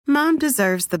Mom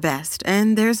deserves the best,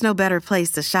 and there's no better place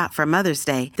to shop for Mother's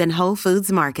Day than Whole Foods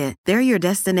Market. They're your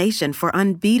destination for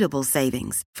unbeatable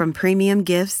savings, from premium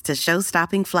gifts to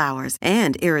show-stopping flowers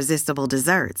and irresistible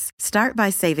desserts. Start by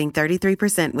saving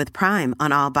 33% with Prime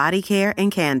on all body care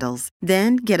and candles.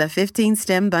 Then get a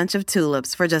 15-stem bunch of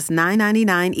tulips for just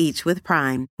 $9.99 each with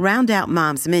Prime. Round out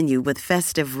Mom's menu with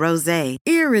festive rosé,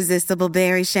 irresistible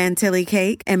berry chantilly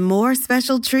cake, and more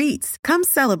special treats. Come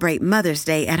celebrate Mother's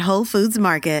Day at Whole Foods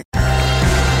Market.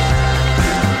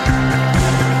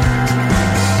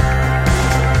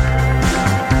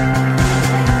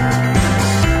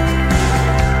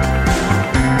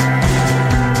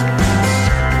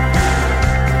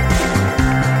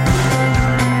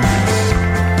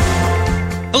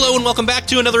 Hello and welcome back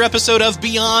to another episode of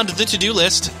Beyond the To-Do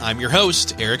List. I'm your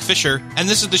host, Eric Fisher, and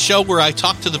this is the show where I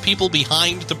talk to the people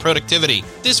behind the productivity.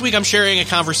 This week I'm sharing a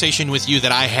conversation with you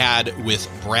that I had with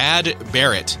Brad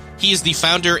Barrett. He is the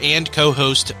founder and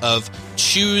co-host of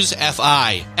Choose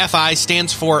FI. FI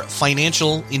stands for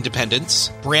Financial Independence.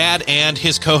 Brad and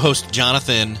his co-host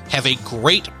Jonathan have a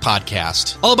great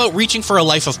podcast all about reaching for a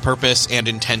life of purpose and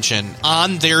intention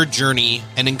on their journey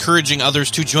and encouraging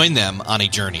others to join them on a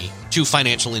journey to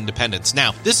financial independence.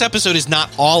 Now, this episode is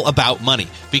not all about money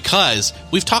because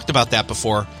we've talked about that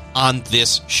before on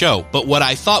this show. But what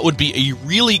I thought would be a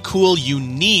really cool,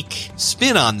 unique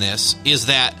spin on this is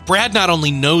that Brad not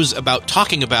only knows about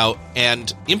talking about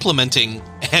and implementing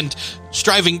and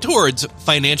striving towards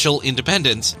financial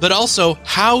independence, but also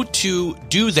how to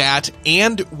do that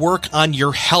and work on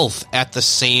your health at the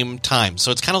same time.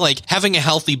 So it's kind of like having a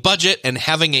healthy budget and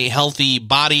having a healthy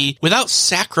body without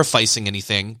sacrificing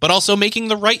anything, but also making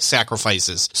the right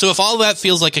sacrifices. So if all that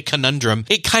feels like a conundrum,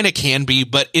 it kind of can be,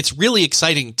 but it's really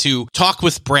exciting to talk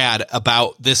with Brad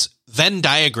about this Venn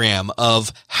diagram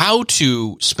of how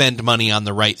to spend money on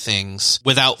the right things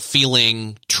without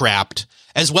feeling trapped,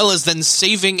 as well as then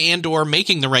saving and or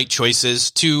making the right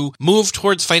choices to move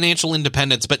towards financial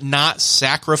independence, but not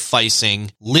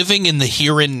sacrificing living in the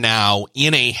here and now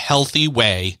in a healthy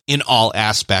way in all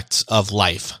aspects of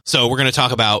life. So we're going to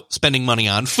talk about spending money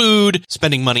on food,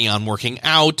 spending money on working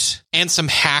out, and some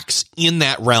hacks in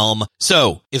that realm.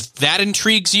 So if that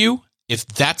intrigues you, if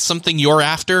that's something you're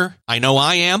after, I know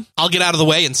I am, I'll get out of the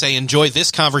way and say enjoy this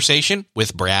conversation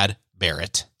with Brad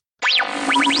Barrett.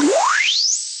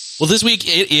 Well, this week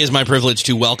it is my privilege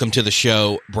to welcome to the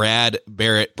show Brad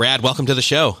Barrett. Brad, welcome to the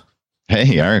show.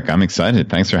 Hey, Eric, I'm excited.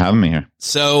 Thanks for having me here.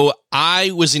 So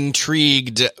I was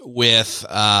intrigued with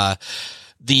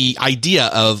the idea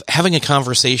of having a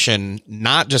conversation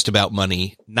not just about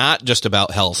money, not just about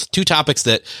health, two topics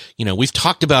that, you know, we've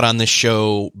talked about on this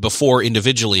show before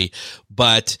individually,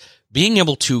 but being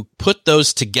able to put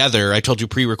those together, I told you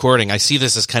pre-recording, I see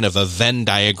this as kind of a Venn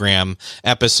diagram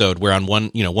episode where on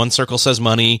one circle says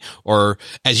money, or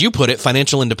as you put it,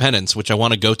 financial independence, which I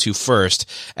want to go to first.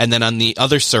 And then on the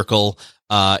other circle,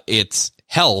 it's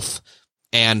health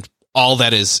and all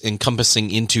that is encompassing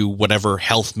into whatever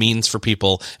health means for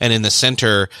people. And in the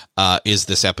center, is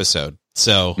this episode.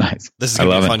 So nice. This is going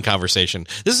to be a fun conversation.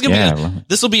 This is going to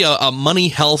this will be a money,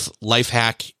 health, life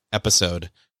hack episode.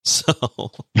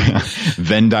 So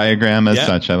Venn diagram as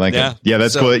such. I like it. Yeah,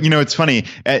 that's cool. You know, it's funny,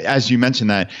 as you mentioned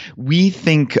that, we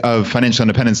think of financial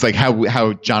independence, like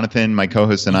how Jonathan, my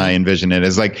co-host, and I envision it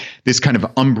as like this kind of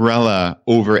umbrella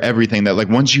over everything that, like,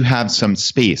 once you have some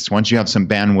space, once you have some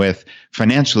bandwidth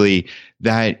financially,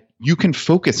 that you can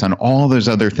focus on all those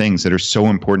other things that are so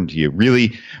important to you.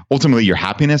 Really, ultimately, your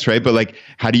happiness, right? But like,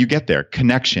 how do you get there?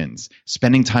 Connections,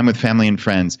 spending time with family and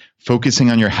friends,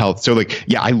 focusing on your health. So like,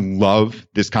 yeah, I love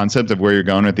this concept of where you're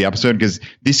going with the episode, because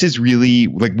this is really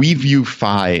like, we view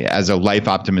FI as a life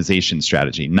optimization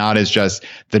strategy, not as just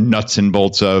the nuts and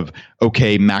bolts of,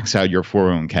 okay, max out your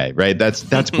 401k, right?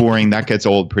 That's boring. That gets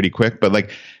old pretty quick. But like,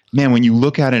 man, when you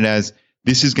look at it as,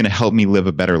 this is going to help me live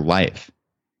a better life,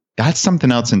 that's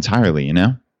something else entirely, you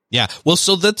know? Yeah. Well,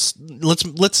 so let's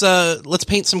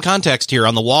paint some context here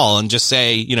on the wall and just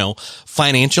say, you know,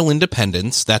 financial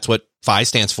independence. That's what FI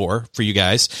stands for you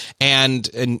guys. And,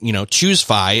 you know, Choose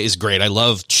FI is great. I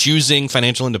love choosing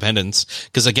financial independence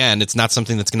because, again, it's not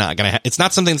something that's it's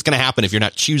not something that's going to happen if you're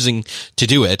not choosing to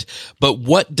do it. But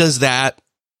what does that,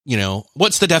 you know,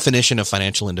 what's the definition of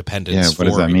financial independence? Yeah, what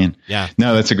does that mean? Yeah.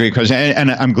 No, that's a great question.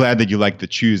 And I'm glad that you like the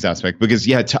choose aspect, because,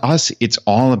 yeah, to us, it's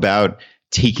all about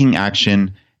taking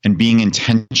action and being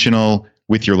intentional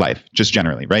with your life, just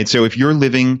generally, right? So if you're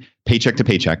living paycheck to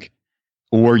paycheck,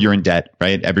 or you're in debt,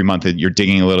 right? Every month you're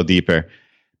digging a little deeper,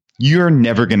 you're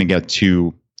never going to get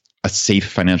to a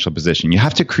safe financial position. You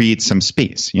have to create some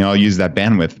space. You know, I'll use that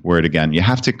bandwidth word again. You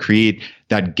have to create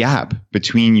that gap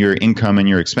between your income and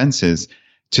your expenses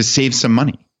to save some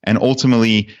money. And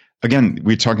ultimately, again,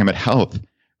 we're talking about health,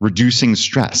 reducing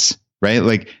stress, right?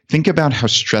 Like, think about how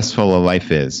stressful a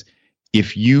life is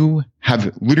if you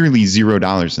have literally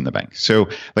 $0 in the bank. So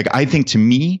like, I think to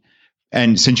me,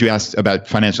 and since you asked about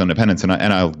financial independence, and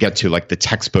I'll get to like the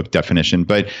textbook definition,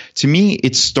 but to me,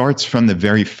 it starts from the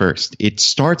very first. It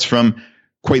starts from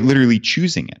quite literally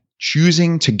choosing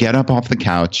to get up off the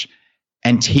couch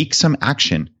and take some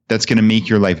action that's going to make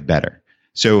your life better.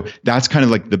 So that's kind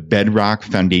of like the bedrock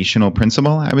foundational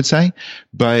principle, I would say.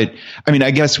 But I mean,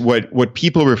 I guess what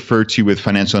people refer to with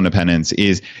financial independence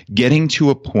is getting to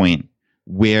a point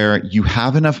where you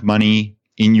have enough money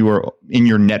in your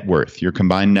net worth, your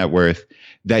combined net worth,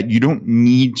 that you don't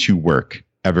need to work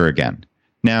ever again.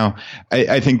 Now,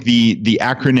 I think the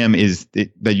acronym is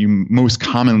that you most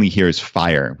commonly hear is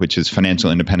FIRE, which is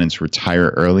Financial Independence Retire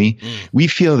Early. We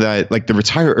feel that like the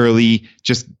retire early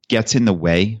just gets in the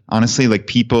way. Honestly, like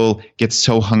people get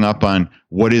so hung up on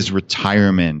what is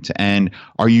retirement and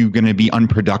are you going to be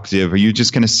unproductive? Are you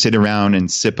just going to sit around and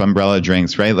sip umbrella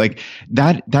drinks, right? Like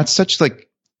that's such like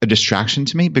a distraction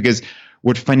to me, because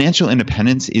what financial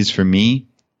independence is for me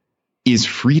is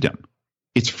freedom.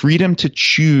 It's freedom to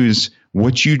choose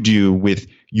what you do with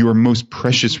your most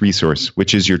precious resource,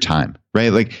 which is your time,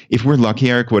 right? Like if we're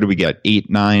lucky, Eric, what do we get? 8,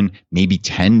 9, maybe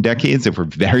 10 decades if we're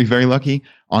very, very lucky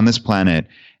on this planet.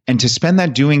 And to spend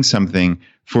that doing something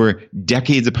for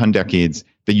decades upon decades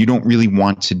that you don't really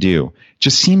want to do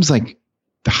just seems like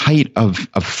the height of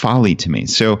folly to me.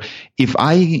 So if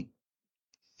I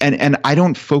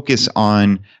don't focus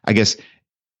on, I guess,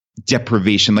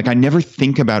 deprivation. Like I never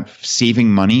think about saving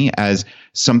money as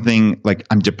something like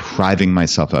I'm depriving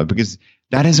myself of, because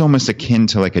that is almost akin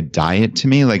to like a diet to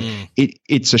me. Like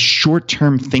it's a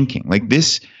short-term thinking like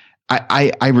this.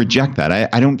 I reject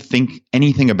that. I don't think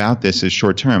anything about this is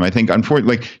short-term. I think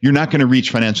unfortunately, like you're not going to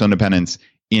reach financial independence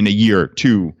in a year,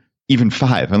 2, even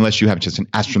 5, unless you have just an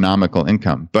astronomical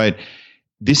income. But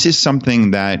this is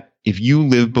something that if you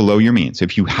live below your means,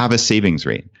 if you have a savings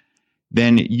rate,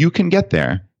 then you can get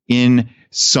there in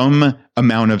some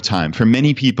amount of time. For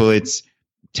many people, it's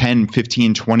 10,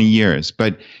 15, 20 years.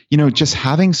 But, just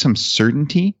having some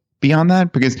certainty beyond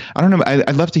that, because I don't know,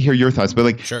 I'd love to hear your thoughts, but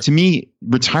like to me,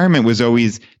 retirement was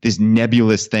always this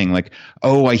nebulous thing. Like,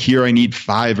 oh, I hear I need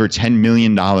 $5 or $10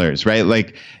 million, right?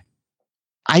 Like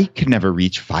I could never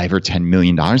reach $5 or $10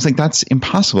 million. Like that's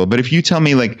impossible. But if you tell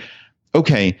me like,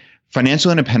 okay,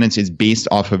 financial independence is based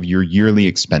off of your yearly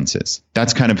expenses.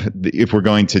 That's kind of, if we're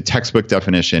going to textbook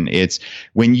definition, it's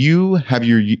when you have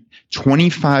your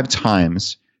 25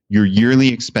 times your yearly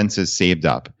expenses saved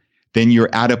up, then you're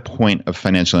at a point of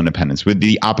financial independence. With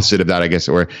the opposite of that, I guess,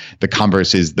 or the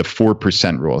converse is the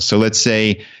 4% rule. So let's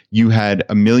say you had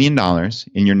 $1 million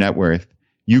in your net worth.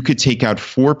 You could take out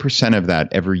 4% of that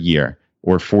every year,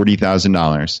 or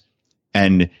 $40,000.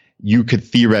 And you could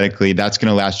theoretically, that's going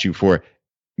to last you for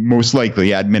most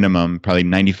likely at minimum, probably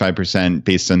 95%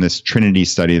 based on this Trinity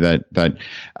study that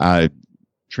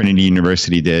Trinity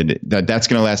University did, that's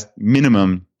going to last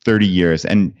minimum 30 years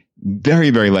and very,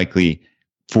 very likely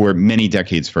for many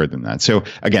decades further than that. So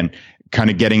again, kind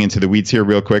of getting into the weeds here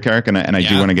real quick, Eric, and I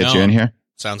do want to get you in here.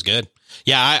 Sounds good.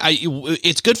 Yeah,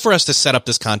 it's good for us to set up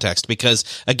this context because,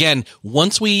 again,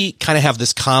 once we kind of have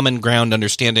this common ground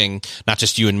understanding, not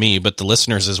just you and me, but the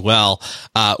listeners as well,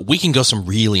 we can go some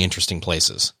really interesting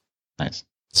places. Nice.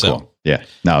 So, cool. Yeah,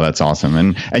 no, that's awesome.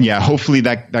 And yeah, hopefully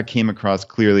that came across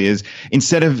clearly is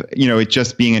instead of, it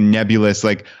just being a nebulous,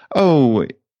 like, oh,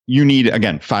 you need,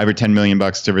 again, $5 or $10 million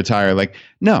to retire. Like,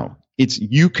 no, it's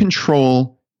you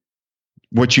control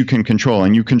what you can control,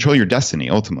 and you control your destiny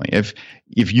ultimately. If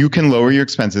you can lower your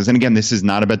expenses, and again, this is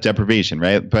not about deprivation,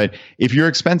 right? But if your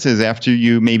expenses after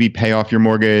you maybe pay off your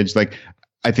mortgage, like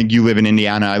I think you live in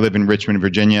Indiana, I live in Richmond,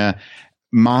 Virginia,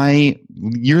 my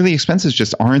yearly expenses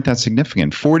just aren't that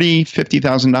significant. $40,000,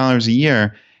 $50,000 a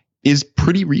year is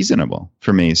pretty reasonable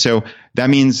for me. So that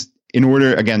means in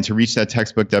order, again, to reach that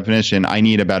textbook definition, I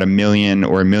need about $1 million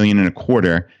or $1.25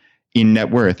 million in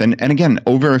net worth. And again,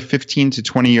 over a 15 to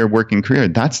 20 year working career,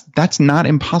 that's not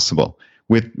impossible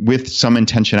with some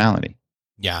intentionality.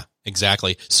 Yeah,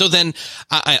 exactly. So then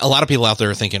a lot of people out there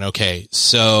are thinking, okay,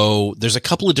 so there's a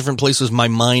couple of different places my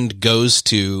mind goes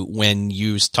to when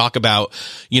you talk about,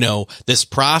 this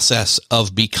process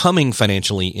of becoming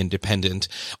financially independent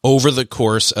over the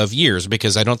course of years,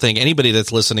 because I don't think anybody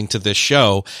that's listening to this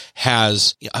show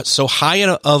has so high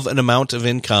of an amount of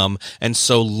income and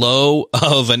so low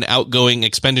of an outgoing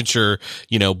expenditure,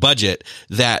 budget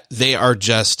that they are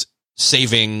just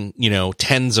saving,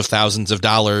 tens of thousands of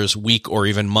dollars week or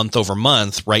even month over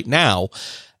month right now.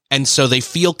 And so they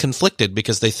feel conflicted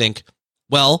because they think,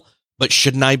 well, but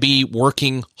shouldn't I be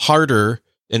working harder?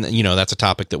 And, that's a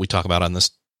topic that we talk about on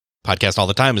this podcast all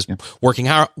the time is working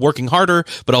harder,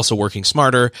 but also working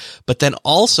smarter. But then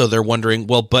also they're wondering,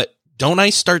 well, but don't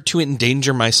I start to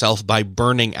endanger myself by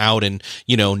burning out and,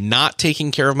 not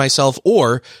taking care of myself?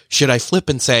 Or should I flip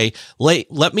and say,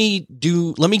 let me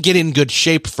get in good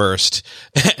shape first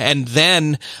and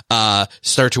then,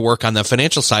 start to work on the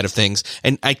financial side of things.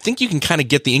 And I think you can kind of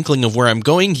get the inkling of where I'm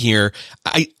going here.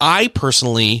 I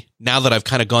personally, now that I've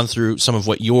kind of gone through some of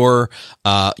what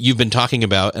you've been talking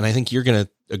about, and I think you're going to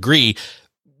agree,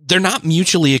 they're not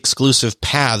mutually exclusive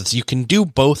paths. You can do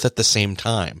both at the same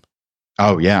time.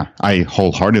 Oh, yeah. I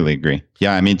wholeheartedly agree.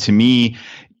 Yeah. I mean, to me,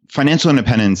 financial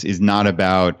independence is not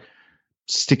about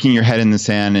sticking your head in the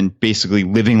sand and basically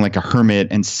living like a hermit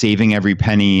and saving every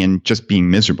penny and just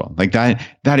being miserable. Like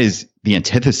that is the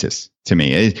antithesis to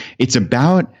me. It's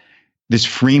about this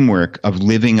framework of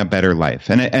living a better life.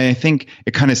 And I think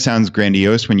it kind of sounds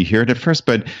grandiose when you hear it at first,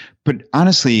 but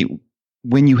honestly,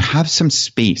 when you have some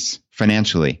space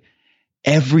financially,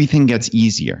 everything gets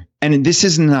easier. And this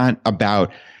is not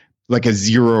about like a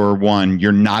 0 or 1,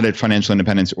 you're not at financial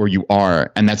independence or you are.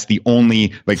 And that's the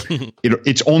only,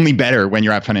 it's only better when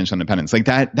you're at financial independence. Like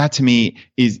that to me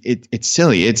it's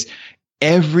silly. It's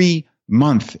every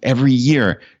month, every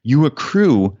year, you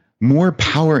accrue more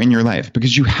power in your life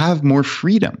because you have more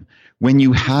freedom when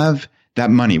you have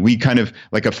that money. We kind of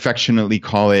like affectionately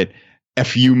call it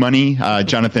FU money.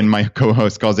 Jonathan, my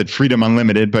co-host, calls it freedom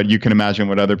unlimited, but you can imagine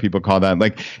what other people call that.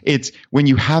 Like it's when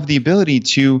you have the ability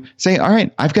to say, all right,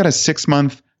 I've got a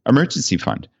 6-month emergency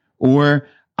fund, or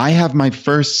I have my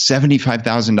first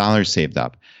 $75,000 saved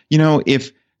up.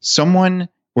 If someone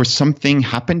or something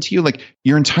happened to you, like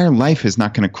your entire life is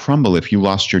not going to crumble if you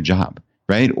lost your job,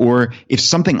 right? Or if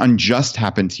something unjust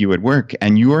happened to you at work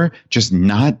and you're just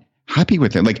not happy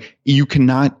with it, like you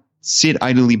cannot sit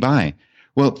idly by.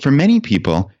 Well, for many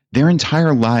people, their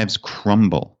entire lives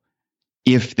crumble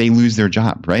if they lose their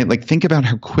job, right? Like think about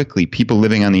how quickly people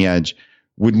living on the edge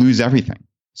would lose everything.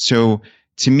 So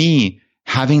to me,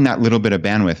 having that little bit of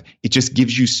bandwidth, it just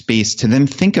gives you space to then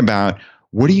think about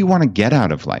what do you want to get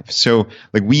out of life? So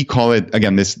like we call it,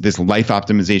 again, this life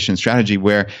optimization strategy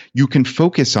where you can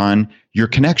focus on your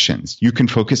connections. You can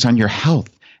focus on your health.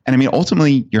 And I mean,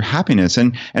 ultimately, your happiness.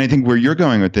 And I think where you're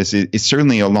going with this is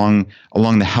certainly along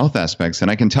the health aspects. And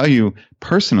I can tell you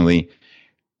personally,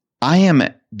 I am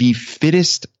the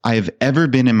fittest I've ever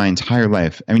been in my entire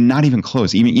life. I mean, not even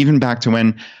close. Even back to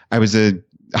when I was a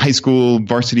high school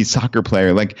varsity soccer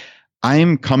player. Like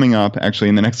I'm coming up actually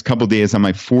in the next couple of days on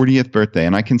my 40th birthday.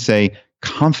 And I can say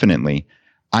confidently,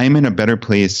 I'm in a better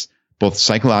place, both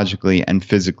psychologically and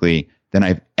physically, than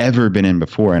I've ever been in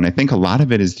before. And I think a lot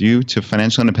of it is due to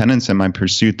financial independence and my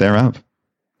pursuit thereof.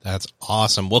 That's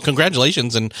awesome. Well,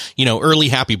 congratulations and, early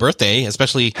happy birthday,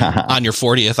 especially on your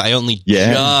 40th. I only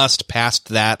just passed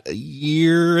that a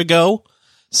year ago.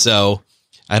 So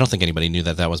I don't think anybody knew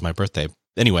that was my birthday.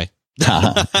 Anyway.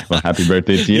 Well, happy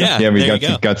birthday to you. Yeah, we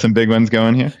got some big ones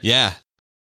going here. Yeah.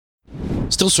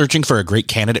 Still searching for a great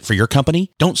candidate for your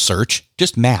company? Don't search,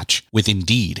 just match with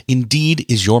Indeed. Indeed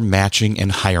is your matching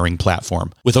and hiring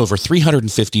platform with over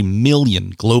 350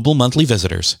 million global monthly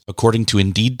visitors, according to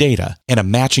Indeed data, and a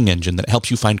matching engine that helps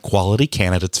you find quality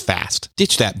candidates fast.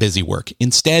 Ditch that busy work.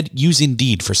 Instead, use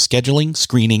Indeed for scheduling,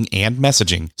 screening, and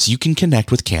messaging so you can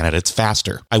connect with candidates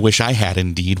faster. I wish I had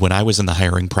Indeed when I was in the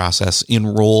hiring process in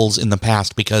roles in the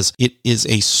past because it is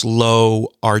a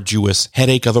slow, arduous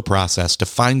headache of a process to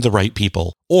find the right people.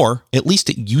 Or, at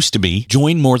least it used to be,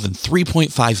 join more than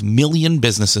 3.5 million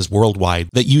businesses worldwide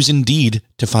that use Indeed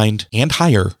to find and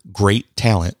hire great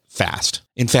talent fast.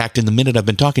 In fact, in the minute I've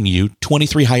been talking to you,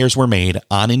 23 hires were made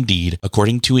on Indeed,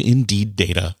 according to Indeed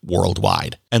data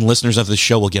worldwide. And listeners of this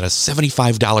show will get a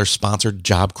 $75 sponsored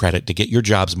job credit to get your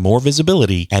jobs more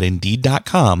visibility at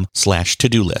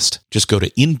Indeed.com/to-do list. Just go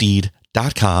to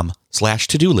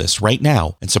Indeed.com/to-do list right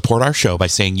now and support our show by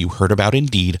saying you heard about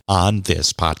Indeed on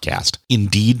this podcast.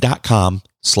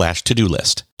 Indeed.com/to-do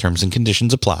list. Terms and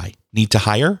conditions apply. Need to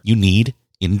hire? You need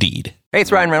Indeed. Hey,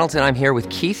 it's Ryan Reynolds, and I'm here with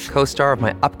Keith, co-star of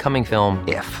my upcoming film,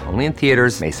 If, only in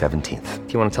theaters May 17th.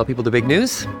 Do you want to tell people the big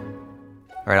news?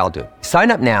 All right, I'll do it. Sign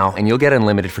up now and you'll get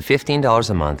unlimited for $15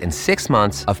 a month and 6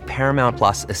 months of Paramount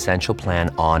Plus Essential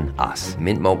Plan on us.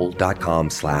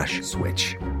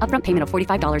 MintMobile.com/switch. Upfront payment of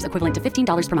 $45 equivalent to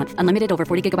 $15 per month. Unlimited over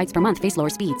 40 gigabytes per month. Face lower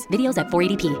speeds. Videos at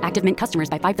 480p. Active Mint customers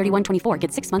by 531.24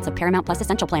 get 6 months of Paramount Plus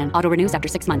Essential Plan. Auto renews after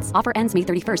 6 months. Offer ends May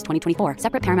 31st, 2024.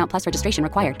 Separate Paramount Plus registration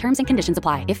required. Terms and conditions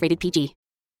apply if rated PG.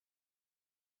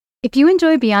 If you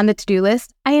enjoy Beyond the To-Do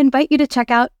List, I invite you to check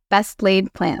out Best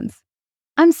Laid Plans.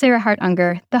 I'm Sarah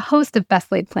Hart-Unger, the host of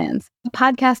Best Laid Plans, a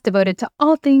podcast devoted to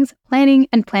all things planning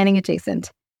and planning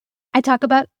adjacent. I talk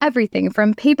about everything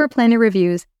from paper planner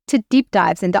reviews to deep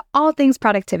dives into all things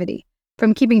productivity,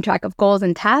 from keeping track of goals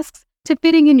and tasks to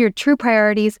fitting in your true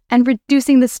priorities and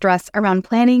reducing the stress around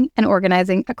planning and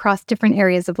organizing across different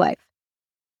areas of life.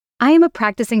 I am a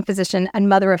practicing physician and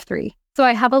mother of 3, so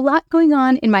I have a lot going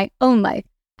on in my own life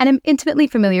and am intimately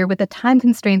familiar with the time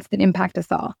constraints that impact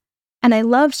us all. And I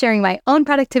love sharing my own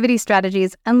productivity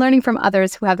strategies and learning from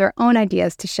others who have their own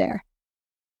ideas to share.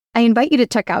 I invite you to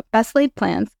check out Best Laid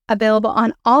Plans, available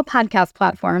on all podcast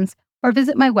platforms, or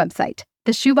visit my website,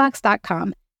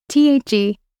 theshoebox.com,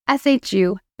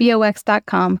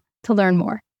 theshubox.com, to learn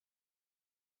more.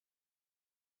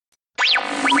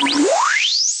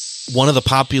 One of the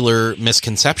popular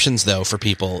misconceptions, though, for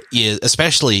people is,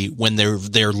 especially when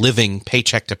they're living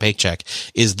paycheck to paycheck,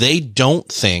 is they don't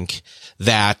think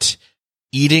that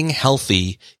eating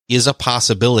healthy is a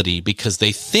possibility because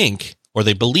they think, or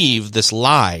they believe this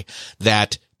lie,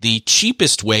 that the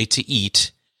cheapest way to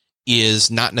eat is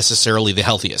not necessarily the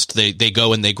healthiest. They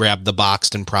go and they grab the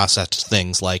boxed and processed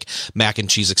things like mac and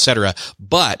cheese, etc.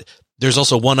 But there's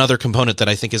also one other component that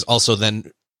I think is also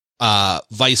then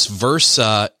vice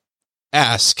versa.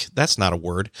 That's not a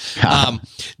word.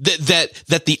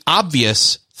 That the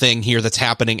obvious thing here that's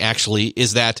happening actually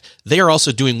is that they are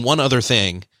also doing one other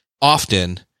thing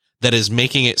often that is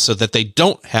making it so that they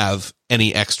don't have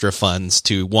any extra funds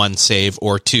to, one, save,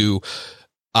 or to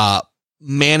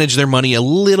manage their money a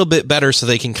little bit better so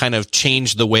they can kind of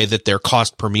change the way that their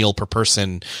cost per meal per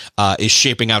person is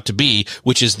shaping out to be,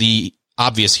 which is the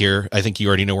obvious here. I think you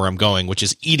already know where I'm going, which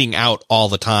is eating out all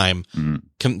the time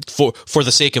for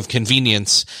the sake of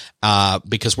convenience,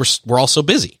 because we're all so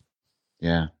busy.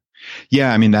 Yeah.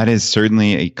 Yeah, I mean, that is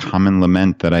certainly a common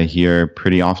lament that I hear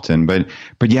pretty often. But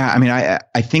yeah, I mean,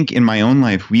 I think in my own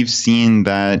life, we've seen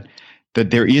that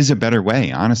there is a better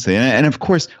way, honestly. And of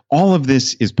course, all of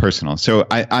this is personal. So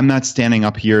I'm not standing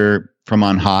up here from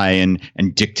on high and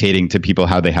dictating to people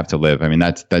how they have to live. I mean,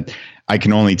 that I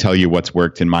can only tell you what's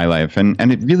worked in my life. And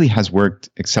it really has worked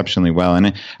exceptionally well.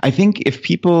 And I think if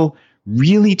people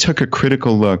really took a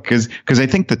critical look, because I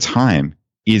think the time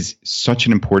is such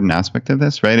an important aspect of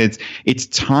this, right? It's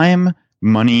time,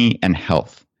 money, and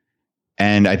health.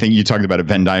 And I think you talked about a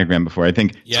Venn diagram before. I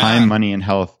think time, money, and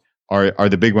health are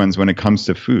the big ones when it comes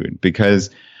to food,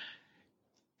 because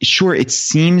sure, it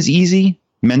seems easy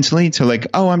mentally to like,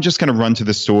 oh, I'm just going to run to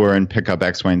the store and pick up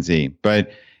X, Y, and Z.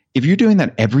 But if you're doing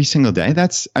that every single day,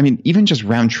 even just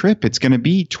round trip, it's going to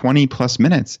be 20 plus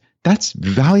minutes. That's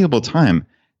valuable time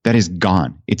that is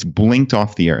gone. It's blinked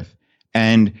off the earth.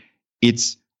 And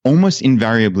it's almost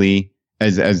invariably,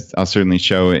 as I'll certainly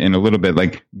show in a little bit,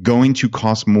 like going to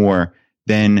cost more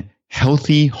than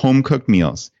healthy home cooked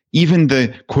meals. Even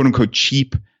the quote unquote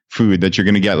cheap food that you're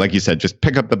going to get, like you said, just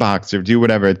pick up the box or do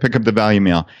whatever, pick up the value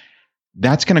meal.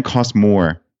 That's going to cost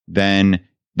more than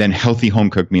healthy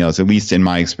home cooked meals, at least in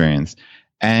my experience.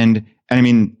 And I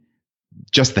mean,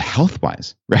 just the health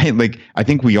wise, right? Like I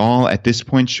think we all at this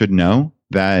point should know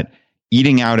that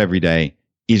eating out every day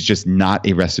is just not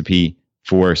a recipe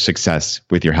for success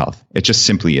with your health. It just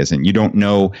simply isn't. You don't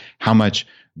know how much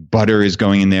butter is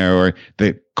going in there or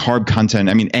the carb content.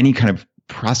 I mean, any kind of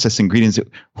processed ingredients,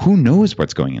 who knows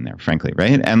what's going in there, frankly,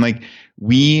 right? And like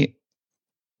we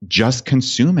just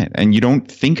consume it and you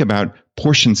don't think about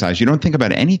portion size. You don't think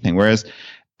about anything. Whereas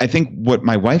I think what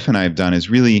my wife and I have done is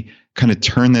really kind of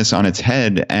turn this on its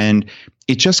head. And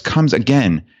it just comes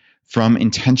again from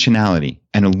intentionality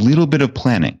and a little bit of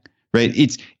planning. Right?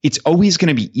 It's always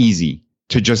going to be easy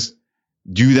to just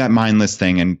do that mindless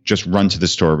thing and just run to the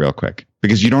store real quick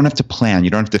because you don't have to plan. You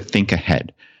don't have to think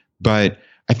ahead. But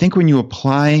I think when you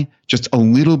apply just a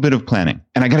little bit of planning,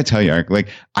 and I got to tell you, Eric, like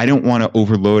I don't want to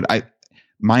overload.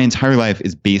 My entire life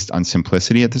is based on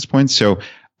simplicity at this point. So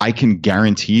I can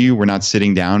guarantee you we're not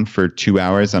sitting down for 2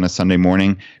 hours on a Sunday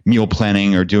morning, meal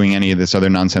planning or doing any of this other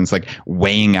nonsense, like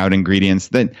weighing out ingredients.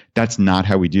 That's not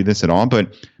how we do this at all.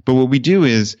 But what we do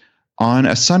is, on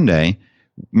a Sunday,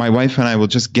 my wife and I will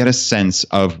just get a sense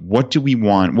of what do we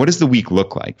want? What does the week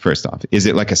look like? First off, is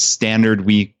it like a standard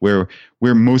week where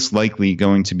we're most likely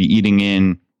going to be eating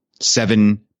in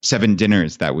seven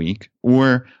dinners that week?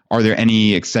 Or are there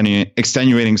any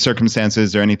extenuating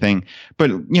circumstances or anything? But,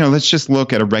 let's just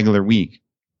look at a regular week.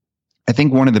 I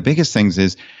think one of the biggest things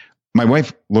is my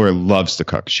wife, Laura, loves to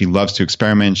cook. She loves to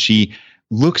experiment. She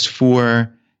looks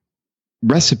for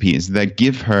recipes that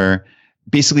give her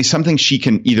basically something she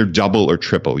can either double or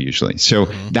triple usually. So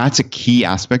that's a key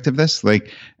aspect of this,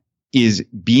 like is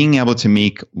being able to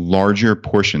make larger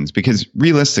portions, because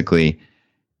realistically,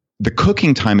 the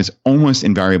cooking time is almost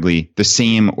invariably the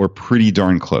same or pretty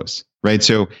darn close, right?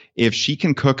 So if she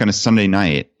can cook on a Sunday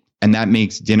night and that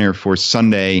makes dinner for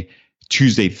Sunday,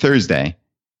 Tuesday, Thursday,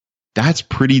 that's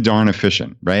pretty darn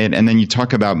efficient, right? And then you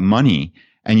talk about money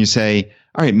and you say,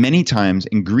 all right, many times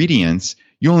ingredients,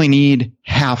 you only need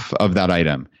half of that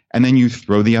item and then you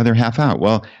throw the other half out.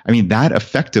 Well, I mean, that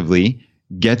effectively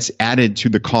gets added to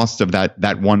the cost of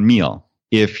that one meal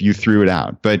if you threw it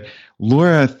out. But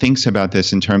Laura thinks about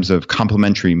this in terms of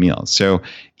complementary meals. So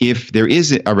if there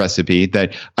is a recipe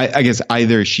that I guess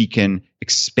either she can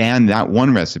expand that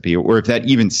one recipe, or if that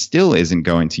even still isn't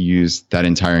going to use that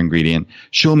entire ingredient,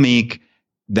 she'll make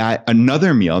that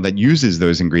another meal that uses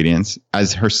those ingredients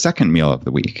as her second meal of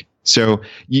the week. So,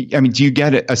 I mean, do you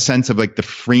get a sense of like the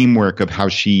framework of how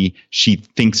she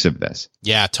thinks of this?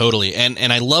 Yeah, totally. And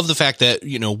I love the fact that,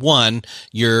 one,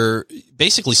 you're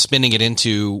basically spinning it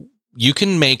into, you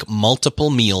can make multiple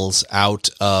meals out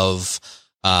of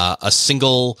a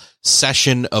single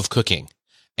session of cooking.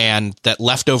 And that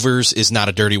leftovers is not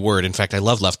a dirty word. In fact,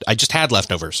 I just had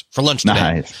leftovers for lunch today.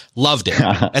 Nice. Loved it.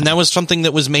 And that was something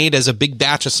that was made as a big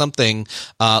batch of something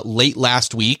late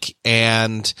last week.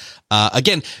 And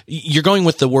again, you're going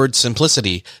with the word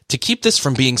simplicity to keep this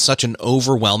from being such an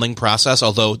overwhelming process.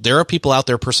 Although there are people out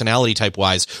there personality type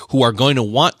wise who are going to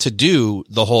want to do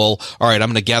the whole, all right, I'm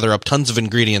going to gather up tons of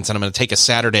ingredients and I'm going to take a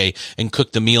Saturday and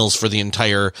cook the meals for the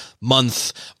entire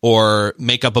month, or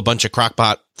make up a bunch of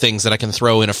crockpot things that I can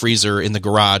throw in a freezer in the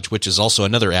garage, which is also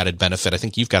another added benefit. I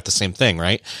think you've got the same thing,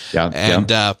 right? Yeah.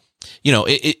 And,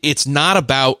 it's not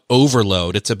about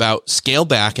overload. It's about scale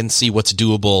back and see what's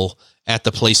doable at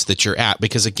the place that you're at.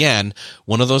 Because again,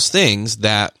 one of those things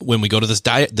that when we go to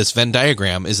this Venn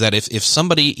diagram is that if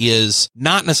somebody is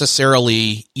not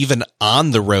necessarily even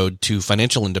on the road to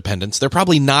financial independence, they're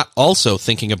probably not also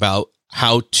thinking about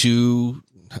how to,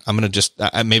 I'm going to just,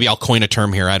 maybe I'll coin a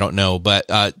term here. I don't know, but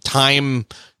time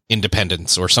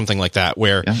independence or something like that,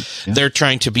 where they're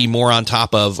trying to be more on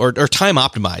top of, or time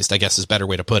optimized, I guess is a better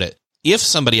way to put it. If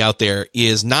somebody out there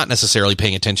is not necessarily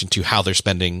paying attention to how they're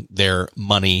spending their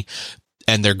money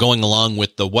and they're going along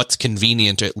with the what's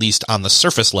convenient, at least on the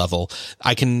surface level,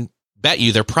 I can bet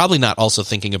you they're probably not also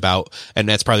thinking about, and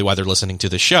that's probably why they're listening to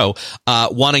the show,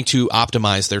 wanting to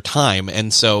optimize their time.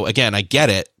 And so again, I get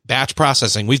it. Batch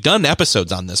processing. We've done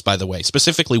episodes on this, by the way,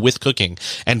 specifically with cooking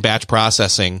and batch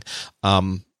processing.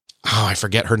 I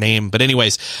forget her name, but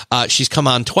anyways, she's come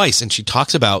on twice and she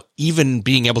talks about even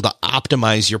being able to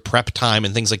optimize your prep time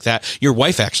and things like that. Your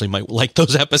wife actually might like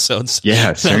those episodes.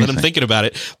 Yeah, now that I'm thinking about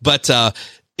it, but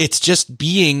it's just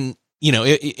being,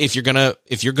 if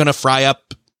you're gonna fry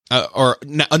up,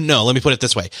 no, let me put it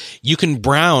this way: you can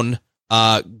brown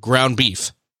ground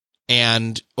beef.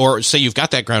 Or say you've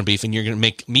got that ground beef and you're going to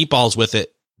make meatballs with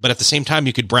it, but at the same time,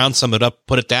 you could brown some of it up,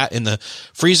 put that in the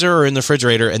freezer or in the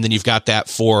refrigerator, and then you've got that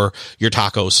for your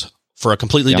tacos for a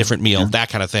completely different meal, that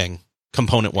kind of thing,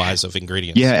 component wise of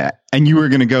ingredients. Yeah. And you were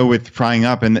going to go with frying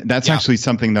up, and that's actually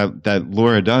something that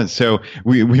Laura does. So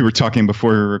we were talking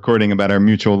before we were recording about our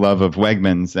mutual love of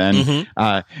Wegmans,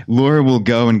 and Laura will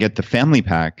go and get the family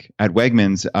pack at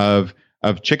Wegmans of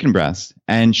chicken breasts,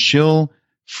 and she'll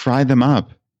fry them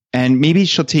up. And maybe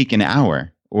she'll take an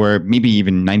hour or maybe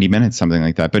even 90 minutes, something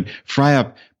like that, but fry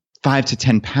up 5 to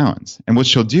 10 pounds. And what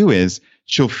she'll do is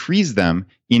she'll freeze them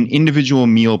in individual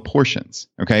meal portions.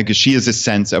 Okay. Because she has a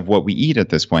sense of what we eat at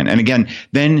this point. And again,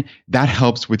 then that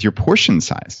helps with your portion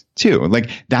size too. Like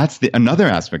that's another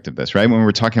aspect of this, right? When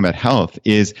we're talking about health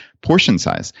is portion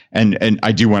size. And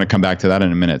I do want to come back to that in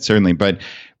a minute, certainly. But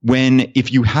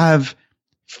if you have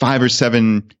 5 or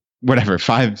 7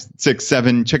 5, 6,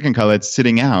 7 chicken cutlets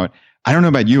sitting out. I don't know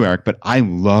about you, Eric, but I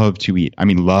love to eat. I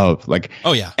mean, love, like,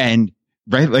 oh yeah. And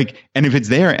right. Like, and if it's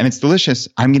there and it's delicious,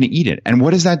 I'm going to eat it. And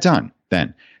what has that done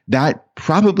then? That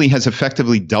probably has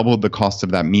effectively doubled the cost of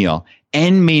that meal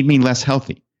and made me less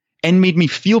healthy and made me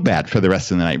feel bad for the rest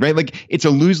of the night, right? Like it's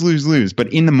a lose, lose, lose,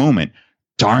 but in the moment,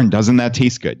 darn, doesn't that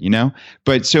taste good,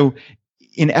 But so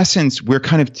in essence, we're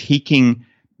kind of taking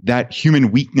that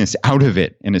human weakness out of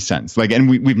it in a sense. Like, and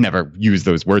we've never used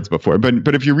those words before,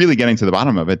 but if you're really getting to the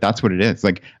bottom of it, that's what it is.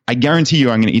 Like, I guarantee you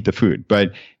I'm going to eat the food,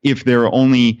 but if there are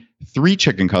only 3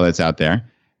 chicken cutlets out there,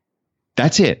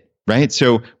 that's it, right?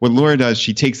 So what Laura does,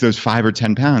 she takes those 5 or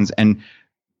 10 pounds and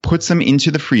puts them into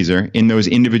the freezer in those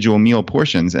individual meal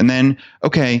portions. And then,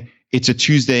 okay, it's a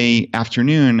Tuesday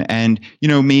afternoon and,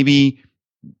 maybe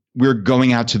we're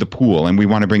going out to the pool and we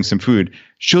want to bring some food.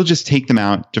 She'll just take them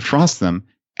out, defrost them,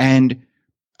 and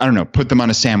I don't know, put them on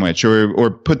a sandwich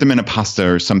or put them in a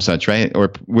pasta or some such, right?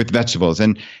 Or with vegetables.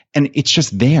 And it's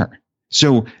just there.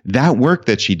 So that work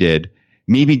that she did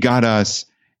maybe got us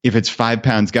if it's 5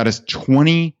 pounds, got us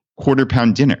 20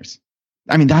 quarter-pound dinners.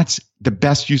 I mean, that's the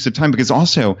best use of time, because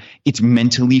also it's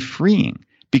mentally freeing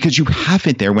because you have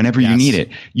it there whenever you need it.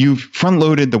 You've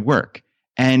front-loaded the work.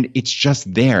 And it's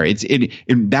just there.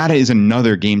 That is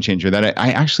another game changer that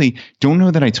I actually don't know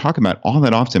that I talk about all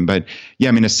that often. But yeah,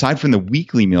 I mean, aside from the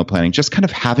weekly meal planning, just kind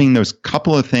of having those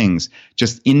couple of things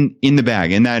just in the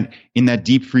bag, in that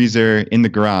deep freezer, in the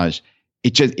garage,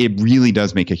 it really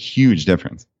does make a huge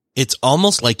difference. It's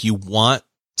almost like you want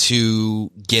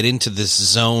to get into this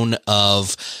zone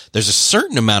of there's a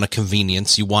certain amount of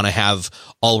convenience you want to have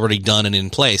already done and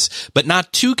in place, but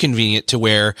not too convenient to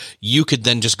where you could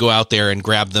then just go out there and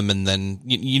grab them. And then,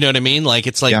 you know what I mean? Like,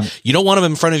 it's like, you don't want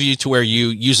them in front of you to where you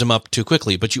use them up too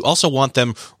quickly, but you also want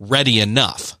them ready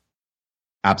enough.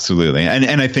 Absolutely.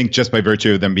 And I think just by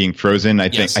virtue of them being frozen, I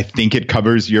think it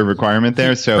covers your requirement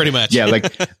there. So pretty much. Yeah.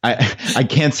 Like I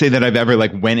can't say that I've ever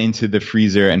went into the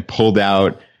freezer and pulled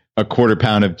out a quarter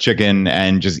pound of chicken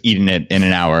and just eaten it in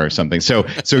an hour or something. So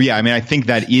yeah, I mean, I think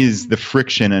that is the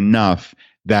friction enough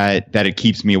that it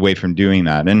keeps me away from doing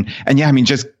that. And yeah, I mean,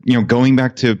 just, going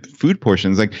back to food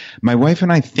portions, like my wife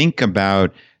and I think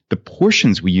about the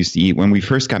portions we used to eat when we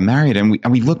first got married, and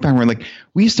we look back and we're like,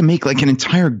 we used to make like an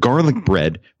entire garlic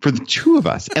bread for the two of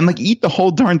us and eat the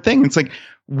whole darn thing. It's like,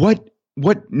 what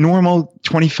normal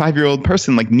 25-year-old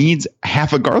person needs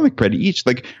half a garlic bread each?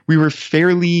 Like, we were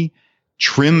fairly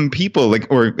trim people,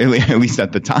 or at least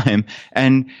at the time.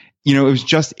 And,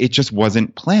 it just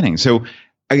wasn't planning. So,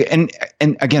 and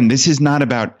again, this is not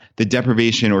about the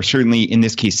deprivation, or certainly in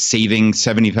this case, saving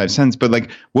 75 cents. But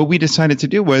what we decided to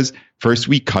do was, first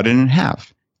we cut it in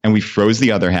half and we froze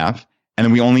the other half. And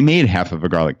then we only made half of a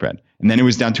garlic bread. And then it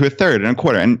was down to a third and a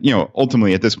quarter. And,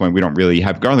 ultimately at this point, we don't really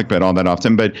have garlic bread all that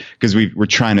often, but because we're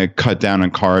trying to cut down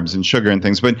on carbs and sugar and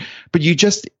things. But you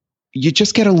just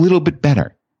get a little bit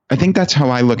better. I think that's how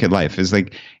I look at life, is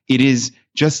it is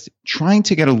just trying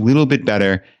to get a little bit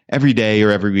better every day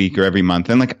or every week or every month.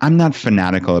 And I'm not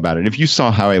fanatical about it. If you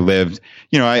saw how I lived,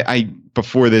 I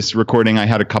before this recording, I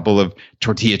had a couple of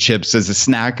tortilla chips as a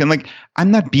snack, and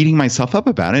I'm not beating myself up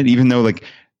about it, even though the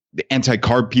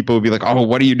anti-carb people would be like, oh,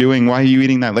 what are you doing? Why are you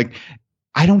eating that?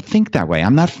 I don't think that way.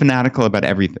 I'm not fanatical about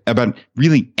everything, about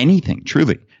really anything,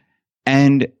 truly.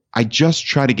 And I just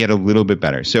try to get a little bit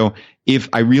better. So if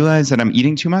I realize that I'm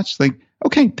eating too much,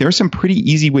 okay, there are some pretty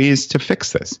easy ways to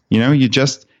fix this. You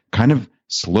just kind of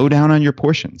slow down on your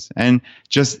portions, and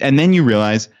then you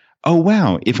realize, oh,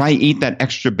 wow, if I ate that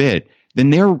extra bit, then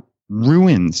there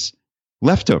ruins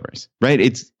leftovers,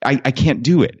 right? I can't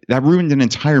do it. That ruined an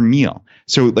entire meal.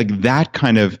 So that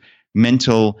kind of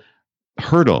mental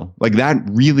hurdle, that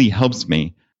really helps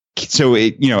me. So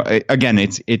again,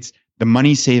 it's the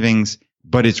money savings,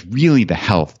 but it's really the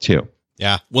health too.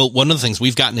 Yeah. Well, one of the things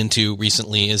we've gotten into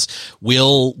recently is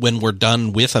when we're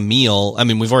done with a meal, I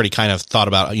mean, we've already kind of thought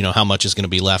about, how much is going to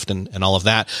be left and all of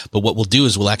that. But what we'll do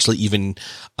is we'll actually even,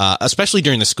 especially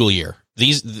during the school year,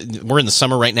 we're in the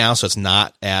summer right now, so it's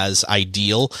not as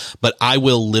ideal, but I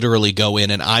will literally go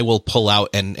in and I will pull out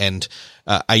and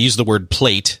I use the word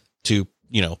plate to,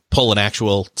 pull an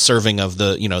actual serving of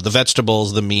the, the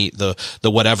vegetables, the meat,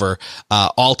 the whatever,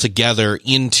 all together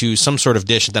into some sort of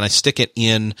dish. And then I stick it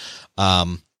in,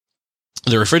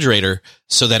 the refrigerator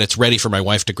so that it's ready for my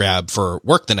wife to grab for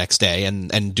work the next day,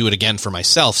 and do it again for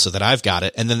myself so that I've got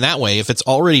it. And then that way, if it's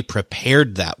already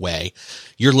prepared that way,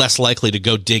 you're less likely to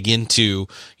go dig into,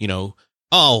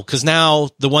 cause now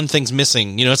the one thing's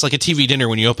missing, it's like a TV dinner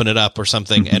when you open it up or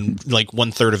something and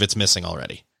 1/3 of it's missing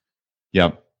already.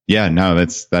 Yep. Yeah, no,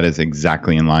 that is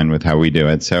exactly in line with how we do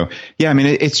it. So yeah, I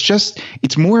mean,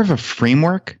 it's more of a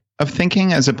framework of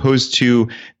thinking as opposed to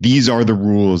these are the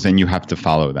rules and you have to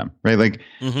follow them, right?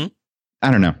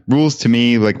 I don't know, rules to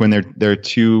me, when they're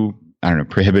too, I don't know,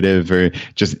 prohibitive or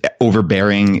just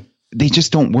overbearing, they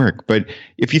just don't work. But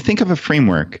if you think of a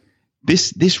framework,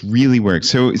 this really works.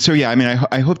 So yeah, I mean,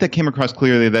 I hope that came across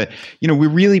clearly that, we're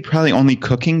really probably only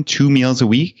cooking 2 meals a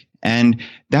week. And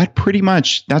that's going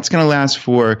to last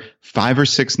for 5 or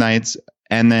 6 nights.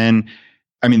 And then,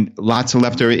 I mean, lots of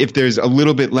leftover. If there's a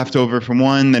little bit left over from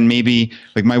one, then maybe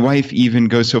my wife even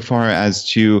goes so far as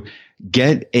to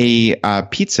get a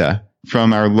pizza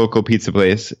from our local pizza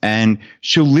place, and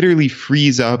she'll literally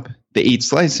freeze up the 8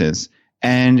 slices,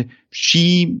 and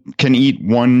she can eat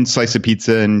 1 slice of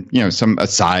pizza and, some a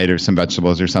side or some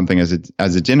vegetables or something as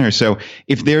a dinner. So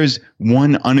if there's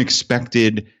one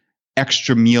unexpected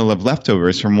extra meal of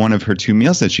leftovers from one of her 2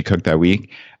 meals that she cooked that week,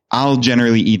 I'll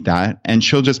generally eat that, and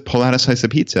she'll just pull out a slice of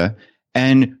pizza,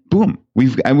 and boom, we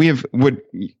have what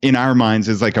in our minds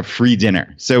is a free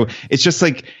dinner. So it's just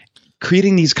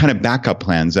creating these kind of backup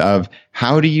plans of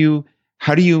how do you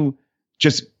How do you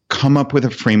just come up with a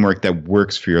framework that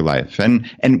works for your life? And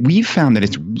we've found that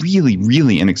it's really,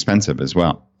 really inexpensive as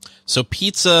well. So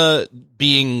pizza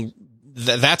being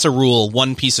that's a rule,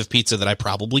 one piece of pizza that I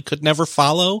probably could never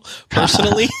follow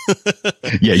personally.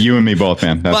 Yeah, you and me both,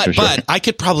 man. That's for sure. But I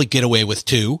could probably get away with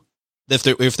 2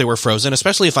 if they were frozen,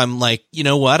 especially if I'm like, you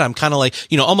know what, I'm kind of like,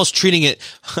 almost treating it,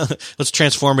 let's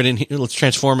transform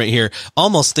it here,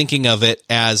 almost thinking of it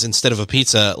as, instead of a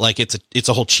pizza, like it's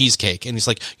a whole cheesecake. And it's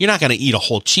like, you're not going to eat a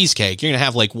whole cheesecake. You're going to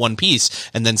have like one piece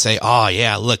and then say, oh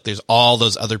yeah, look, there's all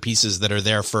those other pieces that are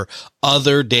there for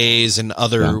other days and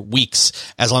other weeks,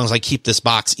 as long as I keep this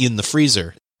box in the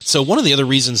freezer. So one of the other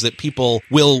reasons that people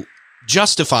will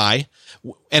justify,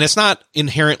 and it's not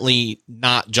inherently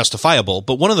not justifiable,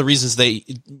 but one of the reasons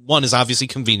one is obviously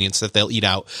convenience, that they'll eat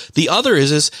out. The other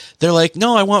is they're like,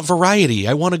 no, I want variety.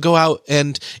 I want to go out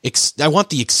and I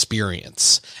want the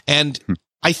experience. And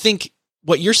I think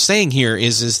what you're saying here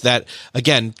is that,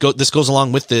 again, this goes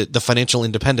along with the financial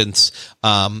independence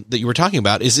that you were talking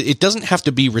about, is it doesn't have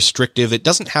to be restrictive. It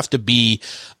doesn't have to be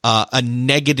a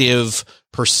negative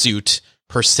pursuit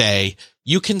per se.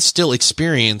 You can still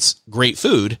experience great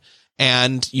food,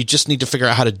 and you just need to figure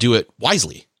out how to do it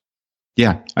wisely.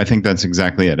 Yeah, I think that's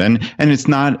exactly it. And it's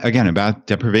not, again, about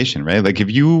deprivation, right? Like if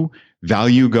you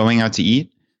value going out to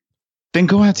eat, then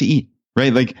go out to eat,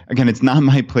 right? Like, again, it's not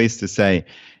my place to say,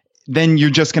 then you're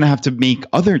just going to have to make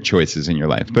other choices in your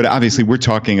life. But obviously we're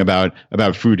talking about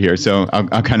food here. So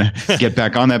I'll kind of get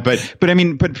back on that.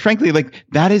 But frankly, like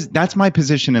that's my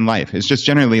position in life. It's just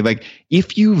generally like,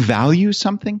 if you value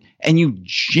something and you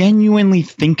genuinely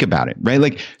think about it, right?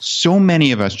 Like so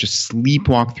many of us just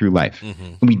sleepwalk through life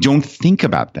and we don't think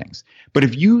about things. But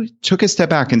if you took a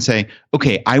step back and say,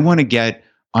 okay, I want to get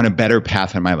on a better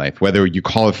path in my life, whether you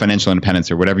call it financial independence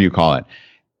or whatever you call it,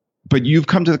 but you've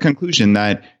come to the conclusion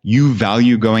that you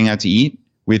value going out to eat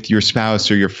with your spouse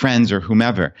or your friends or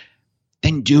whomever,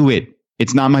 then do it.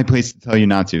 It's not my place to tell you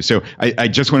not to. So I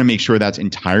just want to make sure that's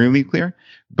entirely clear.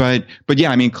 But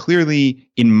yeah, I mean, clearly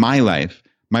in my life,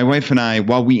 my wife and I,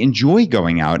 while we enjoy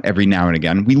going out every now and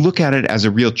again, we look at it as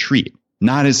a real treat,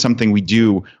 not as something we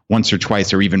do once or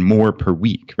twice or even more per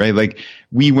week, right? Like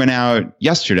we went out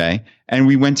yesterday and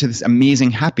we went to this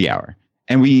amazing happy hour.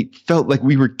 And we felt like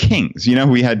we were kings.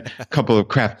 We had a couple of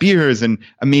craft beers and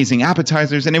amazing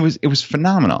appetizers, and it was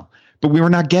phenomenal. But we were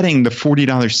not getting the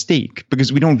 $40 steak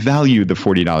because we don't value the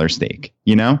 $40 steak,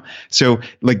 So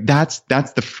like that's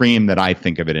the frame that I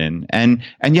think of it in. And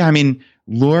yeah, I mean,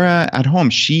 Laura at home,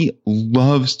 she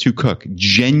loves to cook,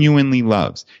 genuinely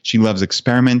loves. She loves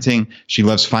experimenting. She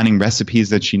loves finding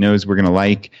recipes that she knows we're going to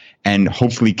like and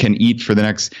hopefully can eat for the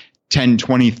next 10,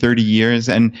 20, 30 years.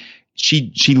 And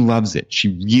she loves it.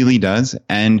 She really does.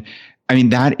 And I mean,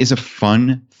 that is a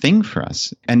fun thing for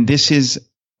us. And this is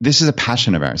a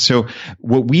passion of ours. So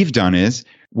what we've done is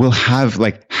we'll have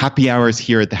like happy hours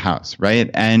here at the house,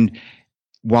 right? And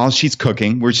while she's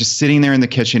cooking, we're just sitting there in the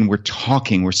kitchen. We're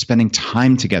talking, we're spending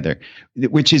time together,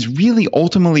 which is really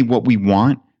ultimately what we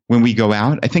want when we go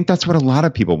out. I think that's what a lot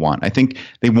of people want. I think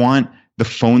they want the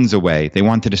phones away. They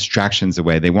want the distractions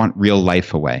away. They want real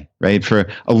life away, right? For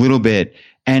a little bit.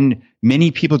 And many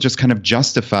people just kind of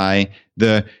justify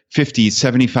the $50,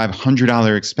 $75,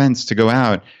 $100 expense to go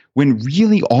out when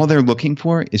really all they're looking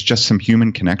for is just some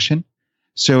human connection.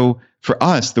 So for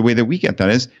us, the way that we get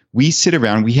that is we sit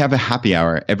around, we have a happy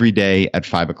hour every day at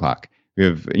 5:00. We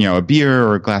have, a beer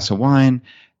or a glass of wine.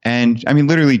 And I mean,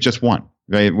 literally just one,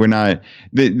 right? We're not,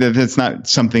 that's not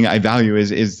something I value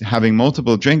is having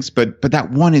multiple drinks, but that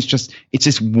one is just, it's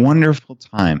this wonderful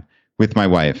time with my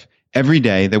wife every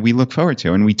day that we look forward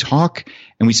to. And we talk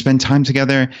and we spend time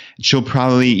together. She'll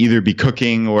probably either be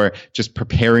cooking or just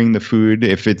preparing the food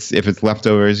if it's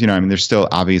leftovers. I mean, there's still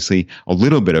obviously a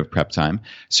little bit of prep time.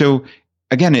 So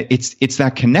again, it's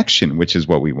that connection, which is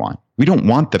what we want. We don't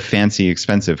want the fancy,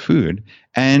 expensive food.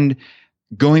 And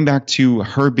going back to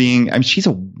her being, I mean, she's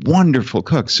a wonderful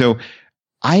cook. So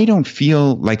I don't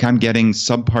feel like I'm getting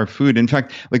subpar food. In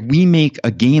fact, like we make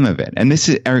a game of it. And this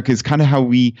is, Eric, is kind of how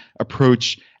we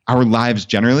approach our lives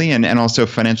generally and also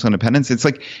financial independence. It's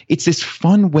like, it's this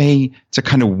fun way to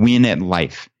kind of win at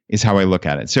life is how I look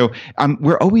at it. So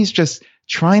we're always just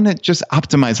trying to just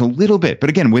optimize a little bit,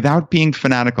 but again, without being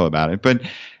fanatical about it. But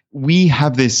we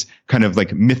have this kind of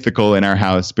like mythical in our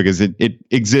house because it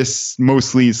exists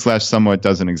mostly / somewhat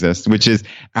doesn't exist, which is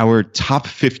our top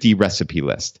 50 recipe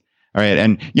list. All right.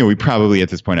 And, we probably at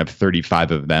this point have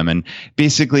 35 of them. And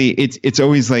basically it's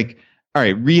always like, all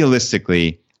right,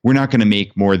 realistically, we're not going to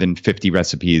make more than 50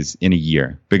 recipes in a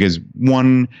year because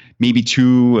 1, maybe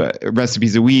 2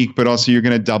 recipes a week, but also you're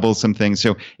going to double some things.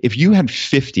 So if you had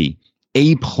 50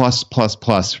 A+++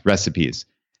 recipes,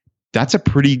 that's a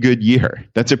pretty good year.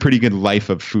 That's a pretty good life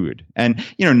of food. And,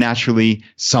 naturally,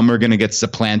 some are going to get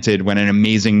supplanted when an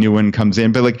amazing new one comes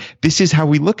in. But like, this is how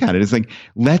we look at it. It's like,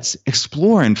 let's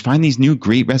explore and find these new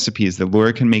great recipes that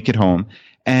Laura can make at home.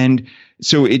 And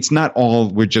so it's not all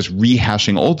we're just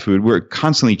rehashing old food. We're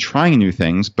constantly trying new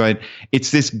things, but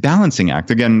it's this balancing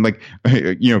act. Again, like,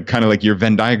 kind of like your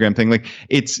Venn diagram thing. Like,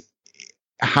 it's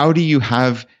how do you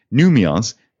have new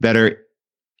meals that are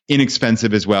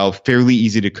inexpensive as well, fairly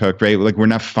easy to cook, right? Like, we're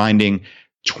not finding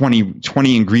 20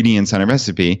 ingredients on a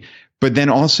recipe, but then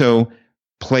also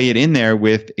play it in there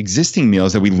with existing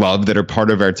meals that we love that are part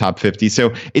of our top 50.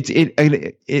 So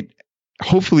it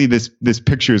hopefully this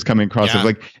picture is coming across of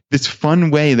like this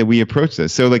fun way that we approach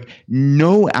this. So like,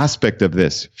 no aspect of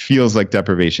this feels like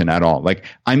deprivation at all. Like,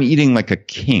 I'm eating like a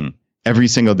king every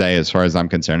single day as far as I'm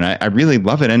concerned. I really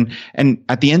love it. And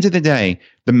at the end of the day,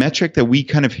 the metric that we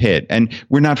kind of hit, and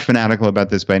we're not fanatical about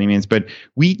this by any means, but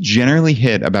we generally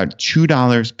hit about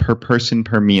 $2 per person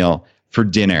per meal for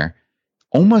dinner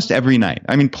almost every night.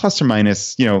 I mean, plus or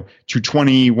minus,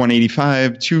 $220,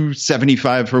 $185,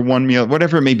 $275 for one meal,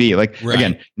 whatever it may be. Like,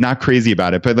 again, not crazy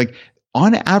about it, but like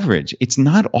on average, it's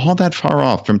not all that far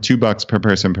off from $2 per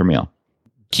person per meal.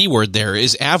 Keyword there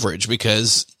is average,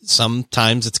 because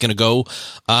sometimes it's going to go,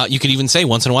 you could even say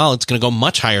once in a while, it's going to go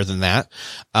much higher than that.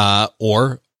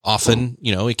 Or often,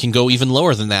 it can go even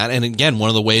lower than that. And again, one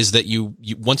of the ways that you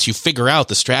once you figure out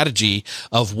the strategy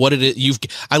of what it is,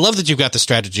 I love that you've got the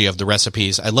strategy of the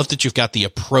recipes. I love that you've got the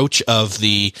approach of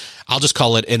I'll just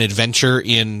call it an adventure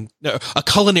a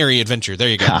culinary adventure. There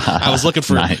you go. I was looking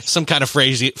for some kind of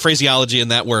phraseology,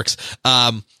 and that works.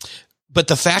 But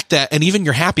the fact that, and even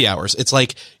your happy hours, it's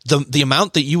like the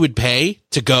amount that you would pay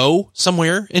to go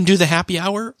somewhere and do the happy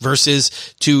hour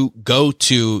versus to go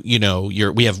to,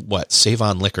 we have Save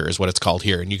On Liquor is what it's called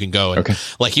here. And you can go and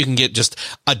like, you can get just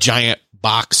a giant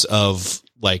box of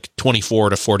like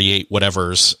 24 to 48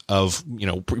 whatevers of,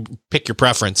 pick your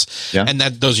preference. Yeah. And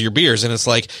those are your beers. And it's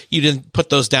like, you didn't put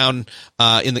those down,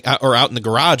 out in the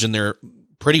garage, and they're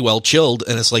pretty well chilled.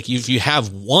 And it's like, if you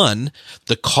have one,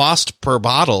 the cost per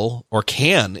bottle or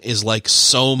can is like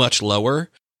so much lower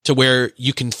to where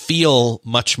you can feel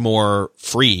much more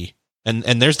free. And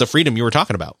there's the freedom you were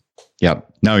talking about.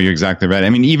 Yep. No, you're exactly right.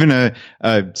 I mean, even a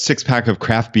 6-pack of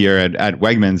craft beer at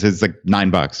Wegmans is like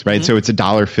 $9, right? Mm-hmm. So it's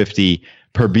 $1.50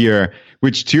 per beer,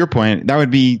 which, to your point, that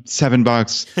would be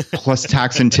 $7 plus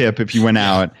tax and tip if you went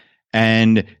out.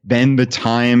 And then the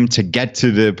time to get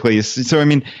to the place. So, I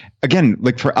mean, again,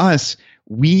 like for us,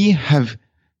 we have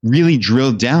really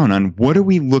drilled down on what are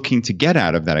we looking to get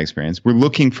out of that experience? We're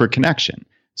looking for connection.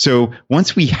 So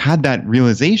once we had that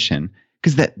realization,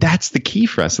 because that's the key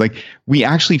for us, like we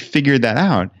actually figured that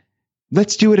out,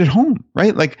 let's do it at home,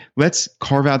 right? Like, let's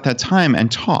carve out that time and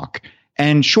talk.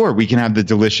 And sure, we can have the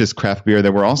delicious craft beer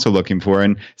that we're also looking for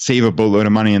and save a boatload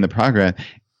of money in the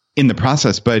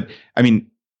process. But I mean,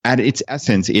 at its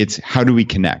essence, it's how do we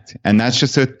connect? And that's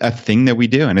just a thing that we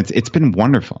do. And it's been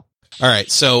wonderful. All right.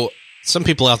 So some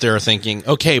people out there are thinking,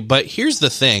 okay, but here's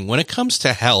the thing. When it comes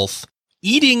to health,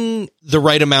 eating the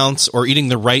right amounts or eating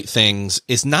the right things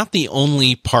is not the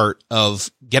only part of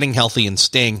getting healthy and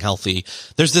staying healthy.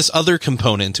 There's this other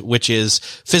component, which is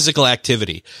physical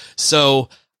activity. So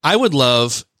I would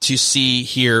love to see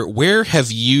here, where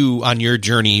have you on your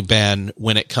journey been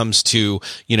when it comes to,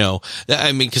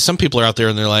 I mean, because some people are out there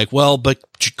and they're like, well, but,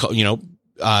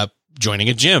 joining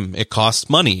a gym, it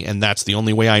costs money, and that's the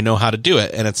only way I know how to do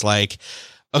it. And it's like,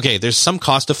 okay, there's some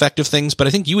cost effective things, but I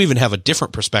think you even have a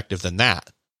different perspective than that.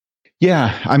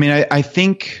 Yeah. I mean, I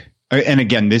think, and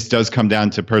again, this does come down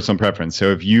to personal preference.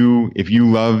 So if you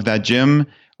love that gym,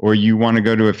 or you want to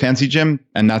go to a fancy gym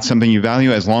and that's something you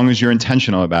value, as long as you're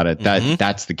intentional about it,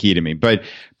 that's the key to me. But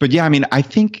yeah, I mean, I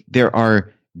think there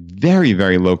are very,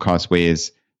 very low cost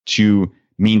ways to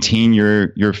maintain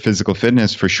your physical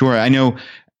fitness for sure. I know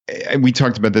we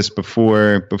talked about this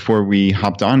before we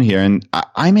hopped on here, and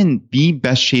I'm in the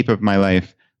best shape of my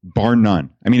life, bar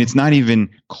none. I mean, it's not even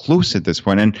close at this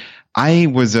point. And I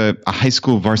was a high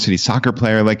school varsity soccer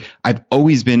player. Like, I've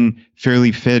always been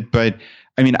fairly fit, but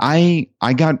I mean,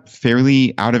 I got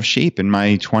fairly out of shape in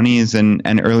my 20s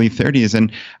and early 30s.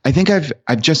 And I think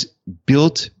I've just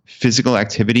built physical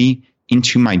activity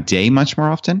into my day much more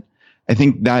often. I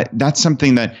think that's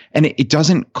something that, and it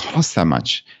doesn't cost that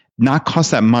much, not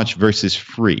cost that much versus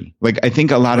free. Like, I think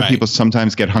a lot of people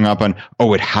sometimes get hung up on,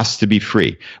 oh, it has to be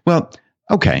free. Well,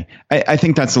 okay. I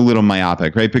think that's a little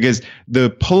myopic, right? Because the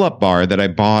pull-up bar that I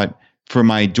bought for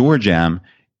my door jam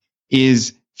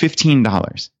is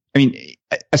 $15. I mean,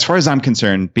 as far as I'm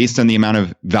concerned, based on the amount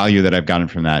of value that I've gotten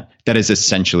from that, that is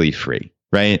essentially free,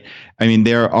 right? I mean,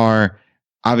 there are,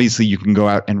 obviously you can go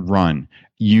out and run.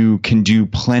 You can do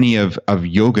plenty of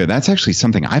yoga. That's actually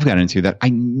something I've gotten into that I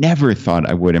never thought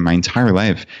I would in my entire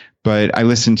life. But I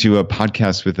listened to a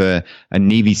podcast with a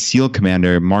Navy SEAL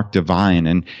commander, Mark Devine,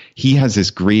 and he has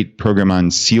this great program on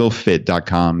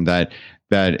sealfit.com that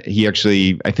he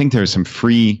actually, I think there's some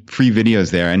free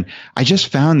videos there. And I just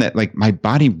found that like my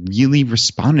body really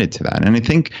responded to that. And I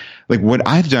think like what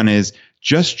I've done is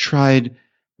just tried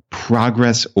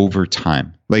progress over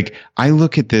time. Like I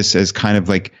look at this as kind of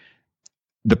like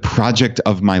the project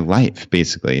of my life,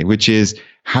 basically, which is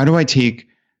how do I take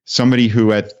somebody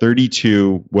who at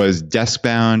 32 was desk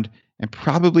bound and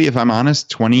probably, if I'm honest,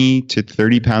 20 to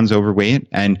 30 pounds overweight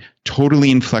and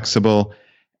totally inflexible,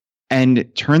 and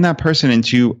turn that person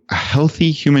into a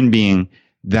healthy human being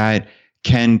that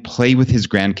can play with his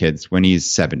grandkids when he's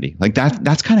 70. Like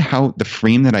that's kind of how the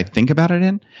frame that I think about it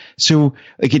in. So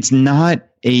like, it's not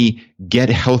a get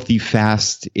healthy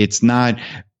fast. It's not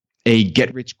a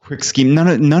get rich quick scheme.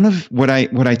 None of what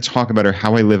I talk about or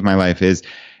how I live my life is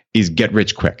get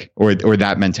rich quick or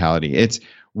that mentality. It's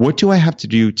what do I have to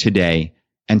do today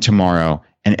and tomorrow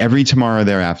and every tomorrow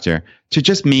thereafter to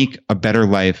just make a better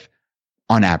life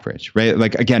on average, right?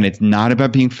 Like, again, it's not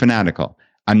about being fanatical.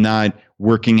 I'm not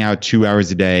working out 2 hours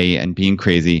a day and being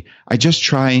crazy. I just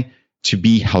try to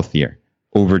be healthier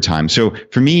over time. So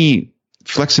for me,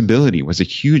 flexibility was a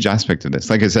huge aspect of this.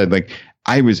 Like I said, like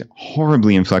I was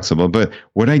horribly inflexible, but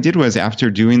what I did was after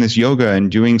doing this yoga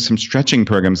and doing some stretching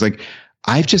programs, like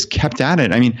I've just kept at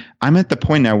it. I mean, I'm at the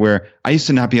point now where I used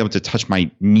to not be able to touch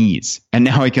my knees, and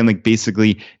now I can like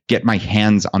basically get my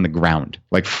hands on the ground,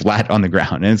 like flat on the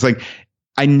ground. And it's like,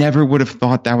 I never would have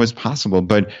thought that was possible.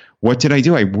 But what did I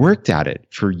do? I worked at it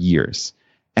for years.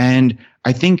 And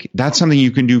I think that's something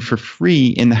you can do for free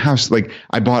in the house. Like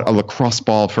I bought a lacrosse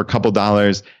ball for a couple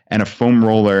dollars and a foam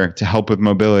roller to help with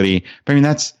mobility. But I mean,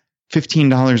 that's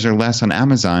 $15 or less on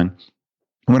Amazon.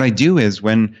 And what I do is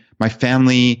when my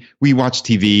family, we watch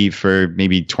TV for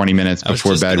maybe 20 minutes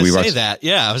before bed. We watch that.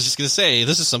 Yeah, I was just going to say,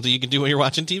 this is something you can do when you're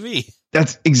watching TV.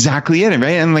 That's exactly it,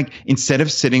 right? And like, instead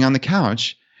of sitting on the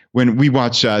couch, when we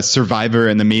watch Survivor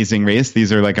and The Amazing Race,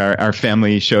 these are like our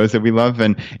family shows that we love.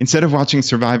 And instead of watching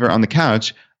Survivor on the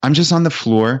couch, I'm just on the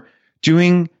floor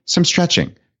doing some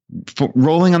stretching,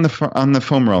 rolling on the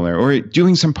foam roller, or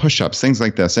doing some push-ups, things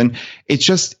like this. And it's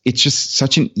just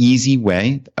such an easy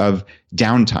way of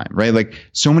downtime, right? Like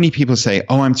so many people say,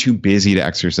 oh, I'm too busy to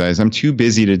exercise. I'm too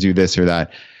busy to do this or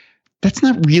that. That's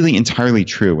not really entirely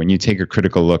true when you take a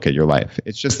critical look at your life.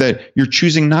 It's just that you're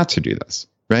choosing not to do this,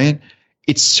 right?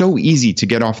 It's so easy to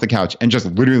get off the couch and just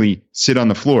literally sit on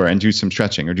the floor and do some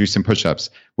stretching or do some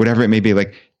push-ups, whatever it may be.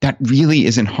 Like that really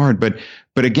isn't hard. But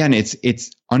again, it's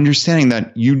understanding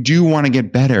that you do want to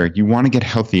get better. You want to get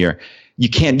healthier. You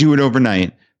can't do it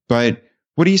overnight. But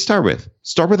what do you start with?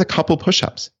 Start with a couple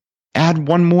push-ups. Add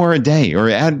one more a day or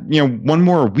add, one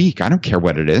more a week. I don't care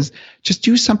what it is. Just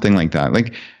do something like that.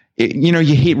 Like,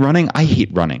 you hate running. I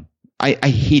hate running. I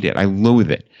hate it. I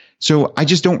loathe it. So I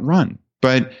just don't run.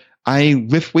 But I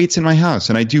lift weights in my house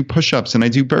and I do push-ups and I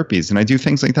do burpees and I do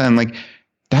things like that. And like,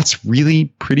 that's really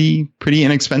pretty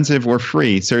inexpensive or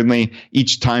free. Certainly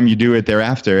each time you do it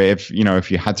thereafter, if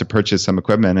you had to purchase some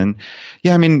equipment. And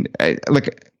yeah, I mean,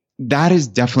 that is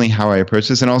definitely how I approach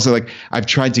this. And also like, I've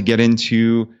tried to get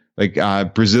into like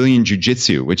Brazilian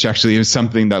jiu-jitsu, which actually is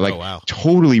something that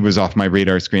totally was off my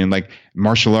radar screen. Like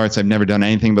martial arts, I've never done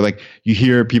anything, but like you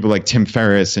hear people like Tim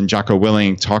Ferriss and Jocko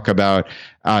Willing talk about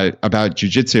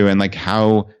jiu-jitsu and like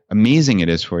how amazing it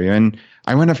is for you. And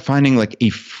I wound up finding like a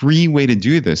free way to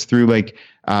do this through like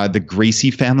the Gracie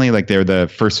family. Like they're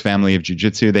the first family of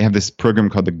jiu-jitsu. They have this program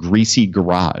called the Gracie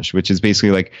Garage, which is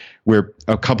basically like where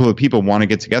a couple of people want to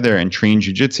get together and train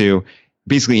jiu-jitsu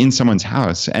basically in someone's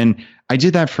house. And I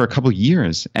did that for a couple of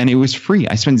years and it was free.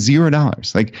 I spent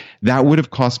 $0. Like that would have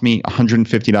cost me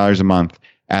 $150 a month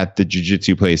at the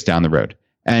jiu-jitsu place down the road.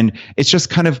 And it's just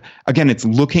kind of, again, it's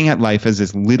looking at life as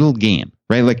this little game,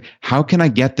 right? Like how can I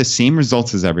get the same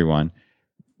results as everyone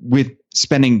with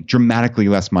spending dramatically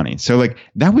less money? So like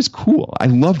that was cool. I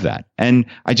love that. And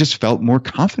I just felt more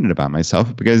confident about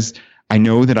myself because I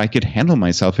know that I could handle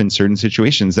myself in certain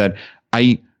situations that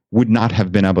I would not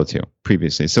have been able to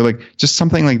previously. So like just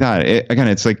something like that. Again,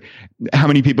 it's like how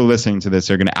many people listening to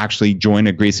this are going to actually join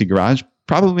a Gracie Garage?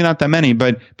 Probably not that many,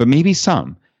 but maybe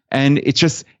some. And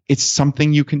it's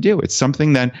something you can do. It's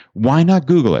something that why not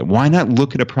Google it? Why not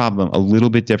look at a problem a little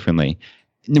bit differently?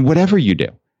 Whatever you do,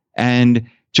 and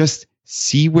just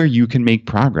see where you can make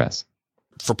progress.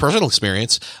 For personal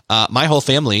experience, my whole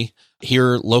family,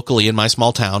 here locally in my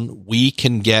small town, we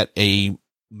can get a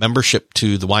membership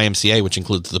to the YMCA, which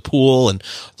includes the pool and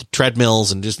the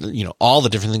treadmills and just, all the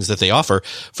different things that they offer.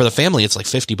 For the family, it's like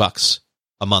 $50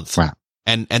 a month. Wow.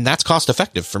 And that's cost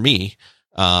effective for me,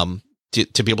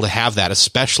 to be able to have that,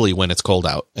 especially when it's cold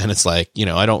out. And it's like,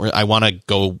 I want to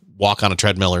go walk on a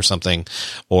treadmill or something,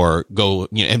 or go,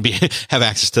 and have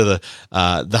access to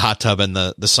the hot tub and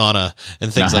the sauna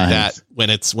and things like that when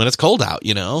it's cold out,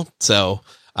 So,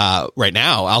 right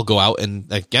now I'll go out, and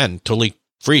again, totally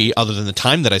free other than the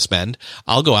time that I spend.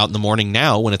 I'll go out in the morning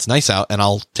now when it's nice out, and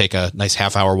I'll take a nice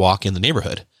half-hour walk in the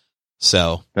neighborhood.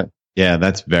 So yeah,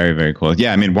 that's very, very cool.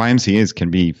 Yeah, I mean, YMCAs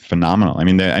can be phenomenal. I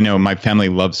mean, I know my family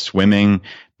loves swimming.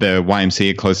 The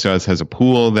YMCA close to us has a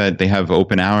pool that they have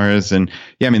open hours. And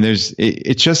yeah, I mean,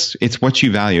 it's what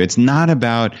you value. It's not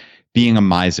about being a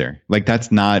miser. Like,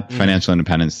 that's not financial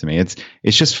independence to me. It's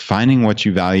just finding what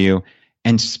you value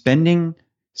and spending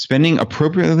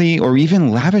appropriately or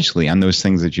even lavishly on those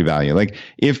things that you value. Like,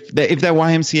 if that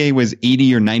YMCA was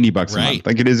 $80 or $90 a month,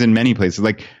 like it is in many places,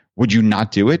 like, would you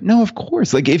not do it? No, of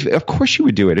course. Like, of course you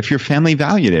would do it if your family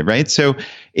valued it, right? So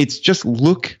it's just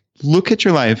look at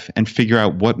your life and figure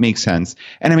out what makes sense.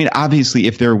 And I mean, obviously,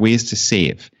 if there are ways to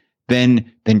save,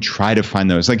 then try to find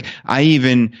those. Like,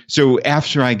 so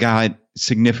after I got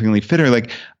significantly fitter,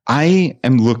 like, I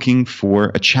am looking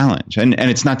for a challenge. And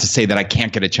it's not to say that I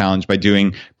can't get a challenge by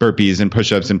doing burpees and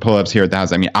push-ups and pull-ups here at the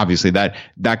house. I mean, obviously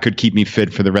that could keep me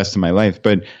fit for the rest of my life.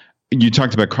 But you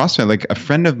talked about CrossFit. Like, a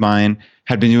friend of mine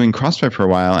had been doing CrossFit for a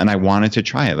while, and I wanted to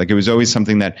try it. Like, it was always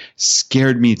something that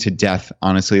scared me to death,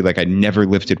 honestly. Like, I'd never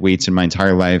lifted weights in my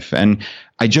entire life, and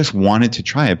I just wanted to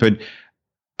try it. But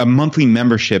a monthly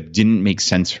membership didn't make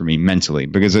sense for me mentally,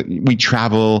 because we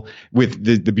travel with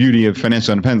the beauty of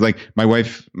financial independence. Like, my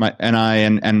wife and I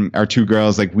and our two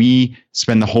girls, like, we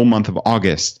spend the whole month of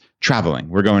August traveling.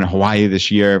 We're going to Hawaii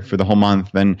this year for the whole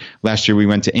month. And last year we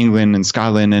went to England and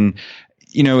Scotland. And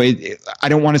I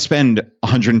don't want to spend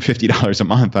 $150 a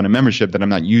month on a membership that I'm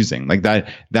not using. Like,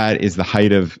 that is the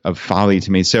height of folly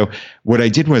to me. So what I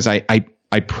did was I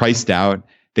priced out.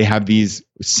 They have these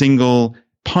single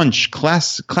punch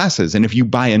classes. And if you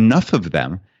buy enough of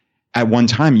them at one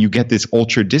time, you get this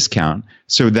ultra discount,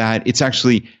 so that it's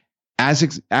actually as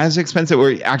expensive,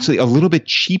 or actually a little bit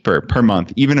cheaper per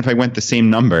month, even if I went the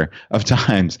same number of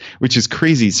times, which is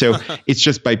crazy. So it's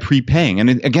just by prepaying.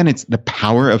 And again, it's the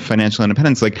power of financial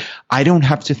independence. Like, I don't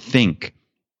have to think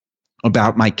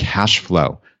about my cash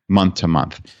flow month to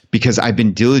month, because I've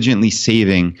been diligently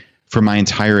saving for my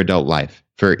entire adult life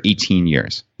for 18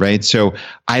 years, right? So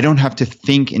I don't have to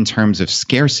think in terms of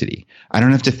scarcity. I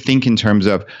don't have to think in terms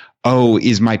of, oh,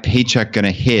 is my paycheck going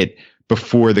to hit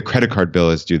before the credit card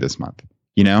bill is due this month?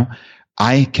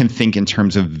 I can think in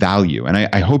terms of value. And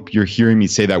I hope you're hearing me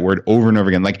say that word over and over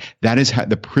again. Like, that is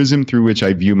the prism through which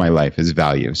I view my life, is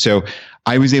value. So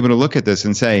I was able to look at this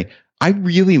and say, I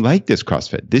really like this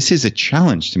CrossFit. This is a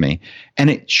challenge to me. And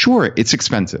it's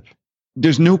expensive.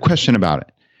 There's no question about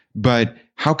it. But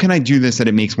how can I do this that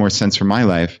it makes more sense for my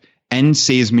life and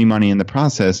saves me money in the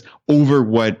process over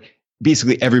what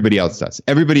basically everybody else does?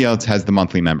 Everybody else has the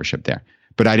monthly membership there.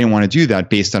 But I didn't want to do that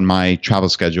based on my travel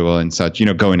schedule and such,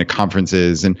 going to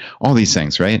conferences and all these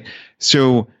things, right?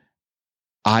 So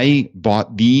I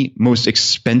bought the most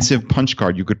expensive punch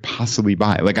card you could possibly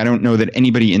buy. Like, I don't know that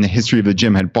anybody in the history of the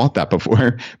gym had bought that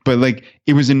before, but like,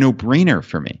 it was a no-brainer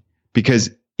for me, because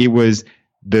it was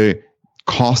the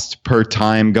cost per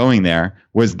time going there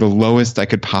was the lowest I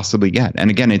could possibly get. And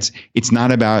again, it's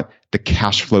not about the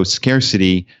cash flow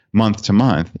scarcity month to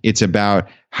month. It's about,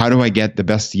 how do I get the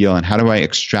best deal and how do I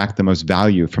extract the most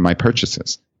value from my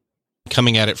purchases?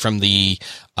 Coming at it from the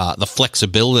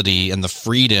flexibility and the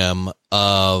freedom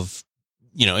of,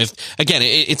 if again,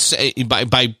 it's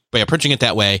by approaching it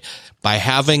that way, by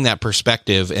having that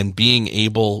perspective and being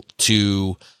able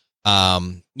to,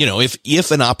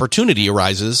 if an opportunity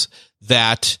arises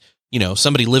that,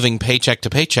 somebody living paycheck to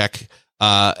paycheck,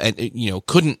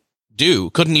 couldn't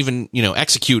even,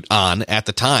 execute on at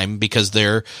the time, because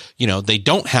they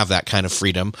don't have that kind of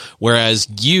freedom. Whereas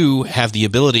you have the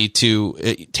ability to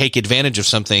take advantage of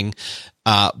something,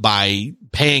 by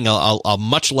paying a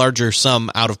much larger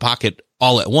sum out of pocket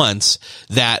all at once,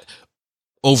 that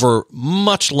over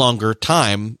much longer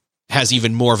time has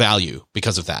even more value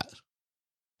because of that.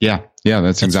 Yeah,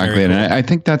 that's exactly it. Cool. And I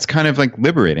think that's kind of like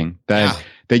liberating,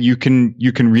 that you can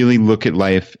really look at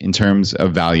life in terms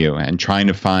of value and trying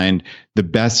to find the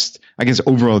best, I guess,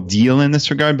 overall deal in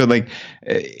this regard. But like,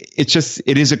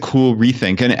 it is a cool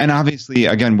rethink. And obviously,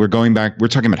 again, we're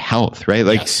talking about health, right?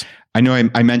 Like, yes. I know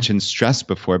I mentioned stress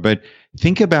before, but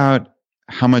think about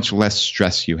how much less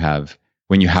stress you have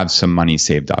when you have some money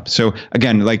saved up. So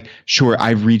again, like, sure,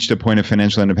 I've reached a point of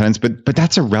financial independence, but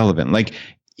that's irrelevant. Like,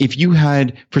 if you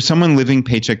had, for someone living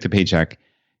paycheck to paycheck,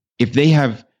 if they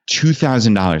have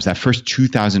 $2,000, that first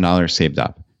 $2,000 saved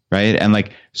up, right? And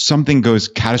like something goes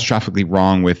catastrophically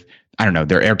wrong with, I don't know,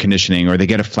 their air conditioning, or they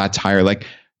get a flat tire. Like,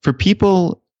 for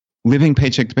people living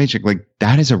paycheck to paycheck, like,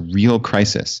 that is a real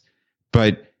crisis.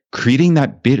 But creating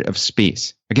that bit of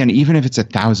space, again, even if it's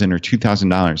 $1,000 or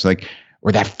 $2,000, like,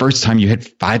 or that first time you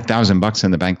hit $5,000 in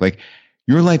the bank, like,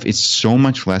 your life is so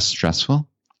much less stressful.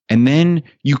 And then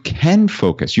you can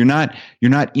focus. You're not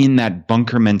in that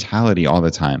bunker mentality all the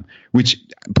time, which,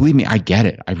 believe me, I get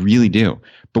it. I really do.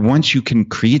 But once you can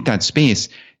create that space,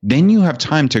 then you have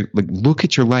time to like look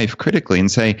at your life critically and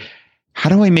say, how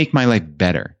do I make my life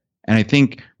better? And I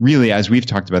think really, as we've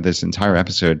talked about this entire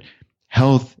episode,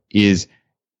 health is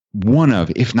one of,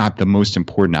 if not the most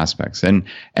important aspects. And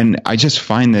I just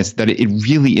find that it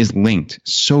really is linked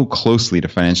so closely to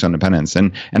financial independence.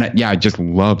 And I just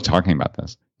love talking about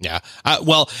this. Yeah.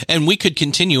 Well, and we could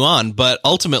continue on, but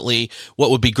ultimately what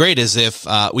would be great is if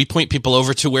we point people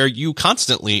over to where you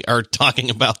constantly are talking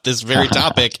about this very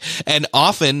topic, and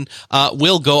often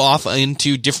we'll go off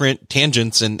into different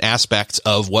tangents and aspects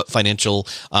of what financial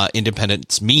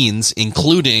independence means,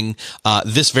 including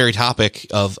this very topic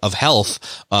of health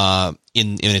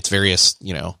in its various,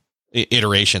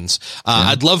 iterations.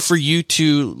 I'd love for you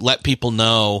to let people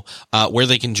know where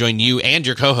they can join you and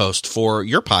your co-host for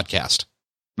your podcast.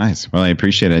 Nice. Well, I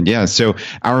appreciate it. Yeah. So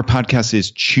our podcast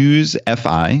is Choose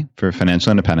FI for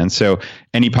financial independence. So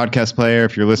any podcast player,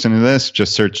 if you're listening to this,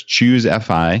 just search Choose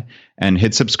FI and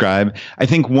hit subscribe. I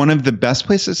think one of the best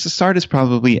places to start is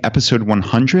probably episode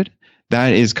 100.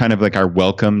 That is kind of like our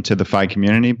welcome to the FI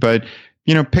community, but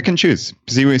pick and choose.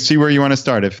 See where you want to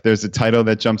start. If there's a title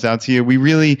that jumps out to you, we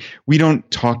don't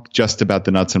talk just about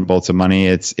the nuts and bolts of money.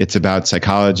 It's about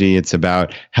psychology. It's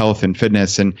about health and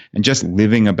fitness and just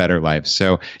living a better life.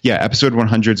 So yeah, episode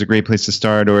 100 is a great place to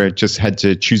start, or just head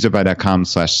to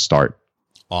choosefi.com/start.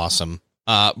 Awesome.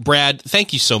 Brad,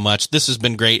 thank you so much. This has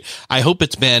been great. I hope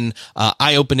it's been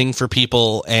eye-opening for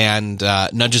people and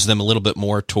nudges them a little bit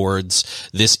more towards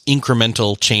this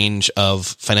incremental change of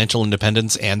financial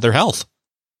independence and their health.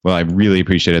 Well, I really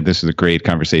appreciate it. This was a great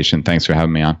conversation. Thanks for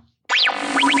having me on.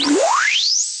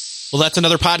 Well, that's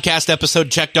another podcast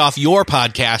episode checked off your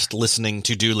podcast listening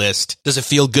to-do list. Does it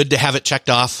feel good to have it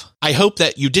checked off? I hope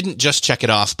that you didn't just check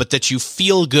it off, but that you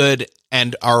feel good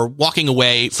and are walking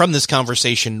away from this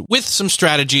conversation with some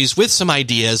strategies, with some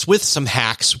ideas, with some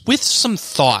hacks, with some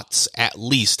thoughts, at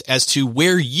least, as to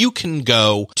where you can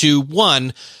go to,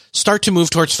 one, start to move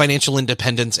towards financial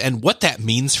independence and what that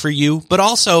means for you, but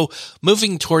also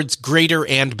moving towards greater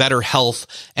and better health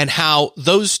and how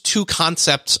those two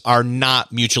concepts are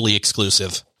not mutually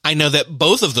exclusive. I know that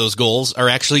both of those goals are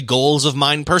actually goals of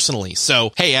mine personally.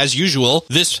 So, hey, as usual,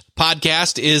 this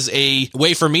podcast is a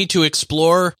way for me to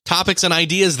explore topics and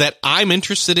ideas that I'm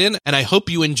interested in, and I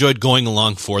hope you enjoyed going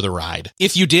along for the ride.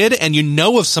 If you did, and you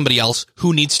know of somebody else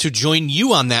who needs to join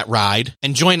you on that ride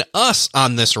and join us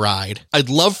on this ride, I'd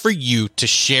love for you to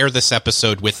share this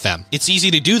episode with them. It's easy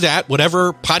to do that.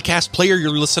 Whatever podcast player you're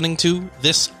listening to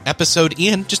this episode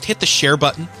in, just hit the share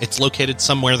button. It's located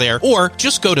somewhere there, or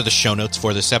just go to the show notes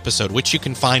for this episode, which you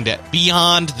can find at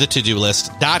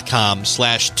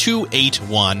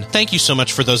beyondthetodolist.com/281. Thank you so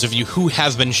much for those of you who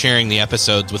have been sharing the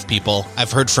episodes with people.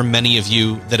 I've heard from many of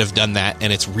you that have done that,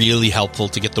 and it's really helpful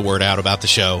to get the word out about the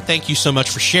show. Thank you so much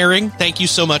for sharing. Thank you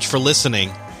so much for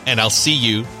listening, and I'll see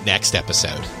you next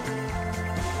episode.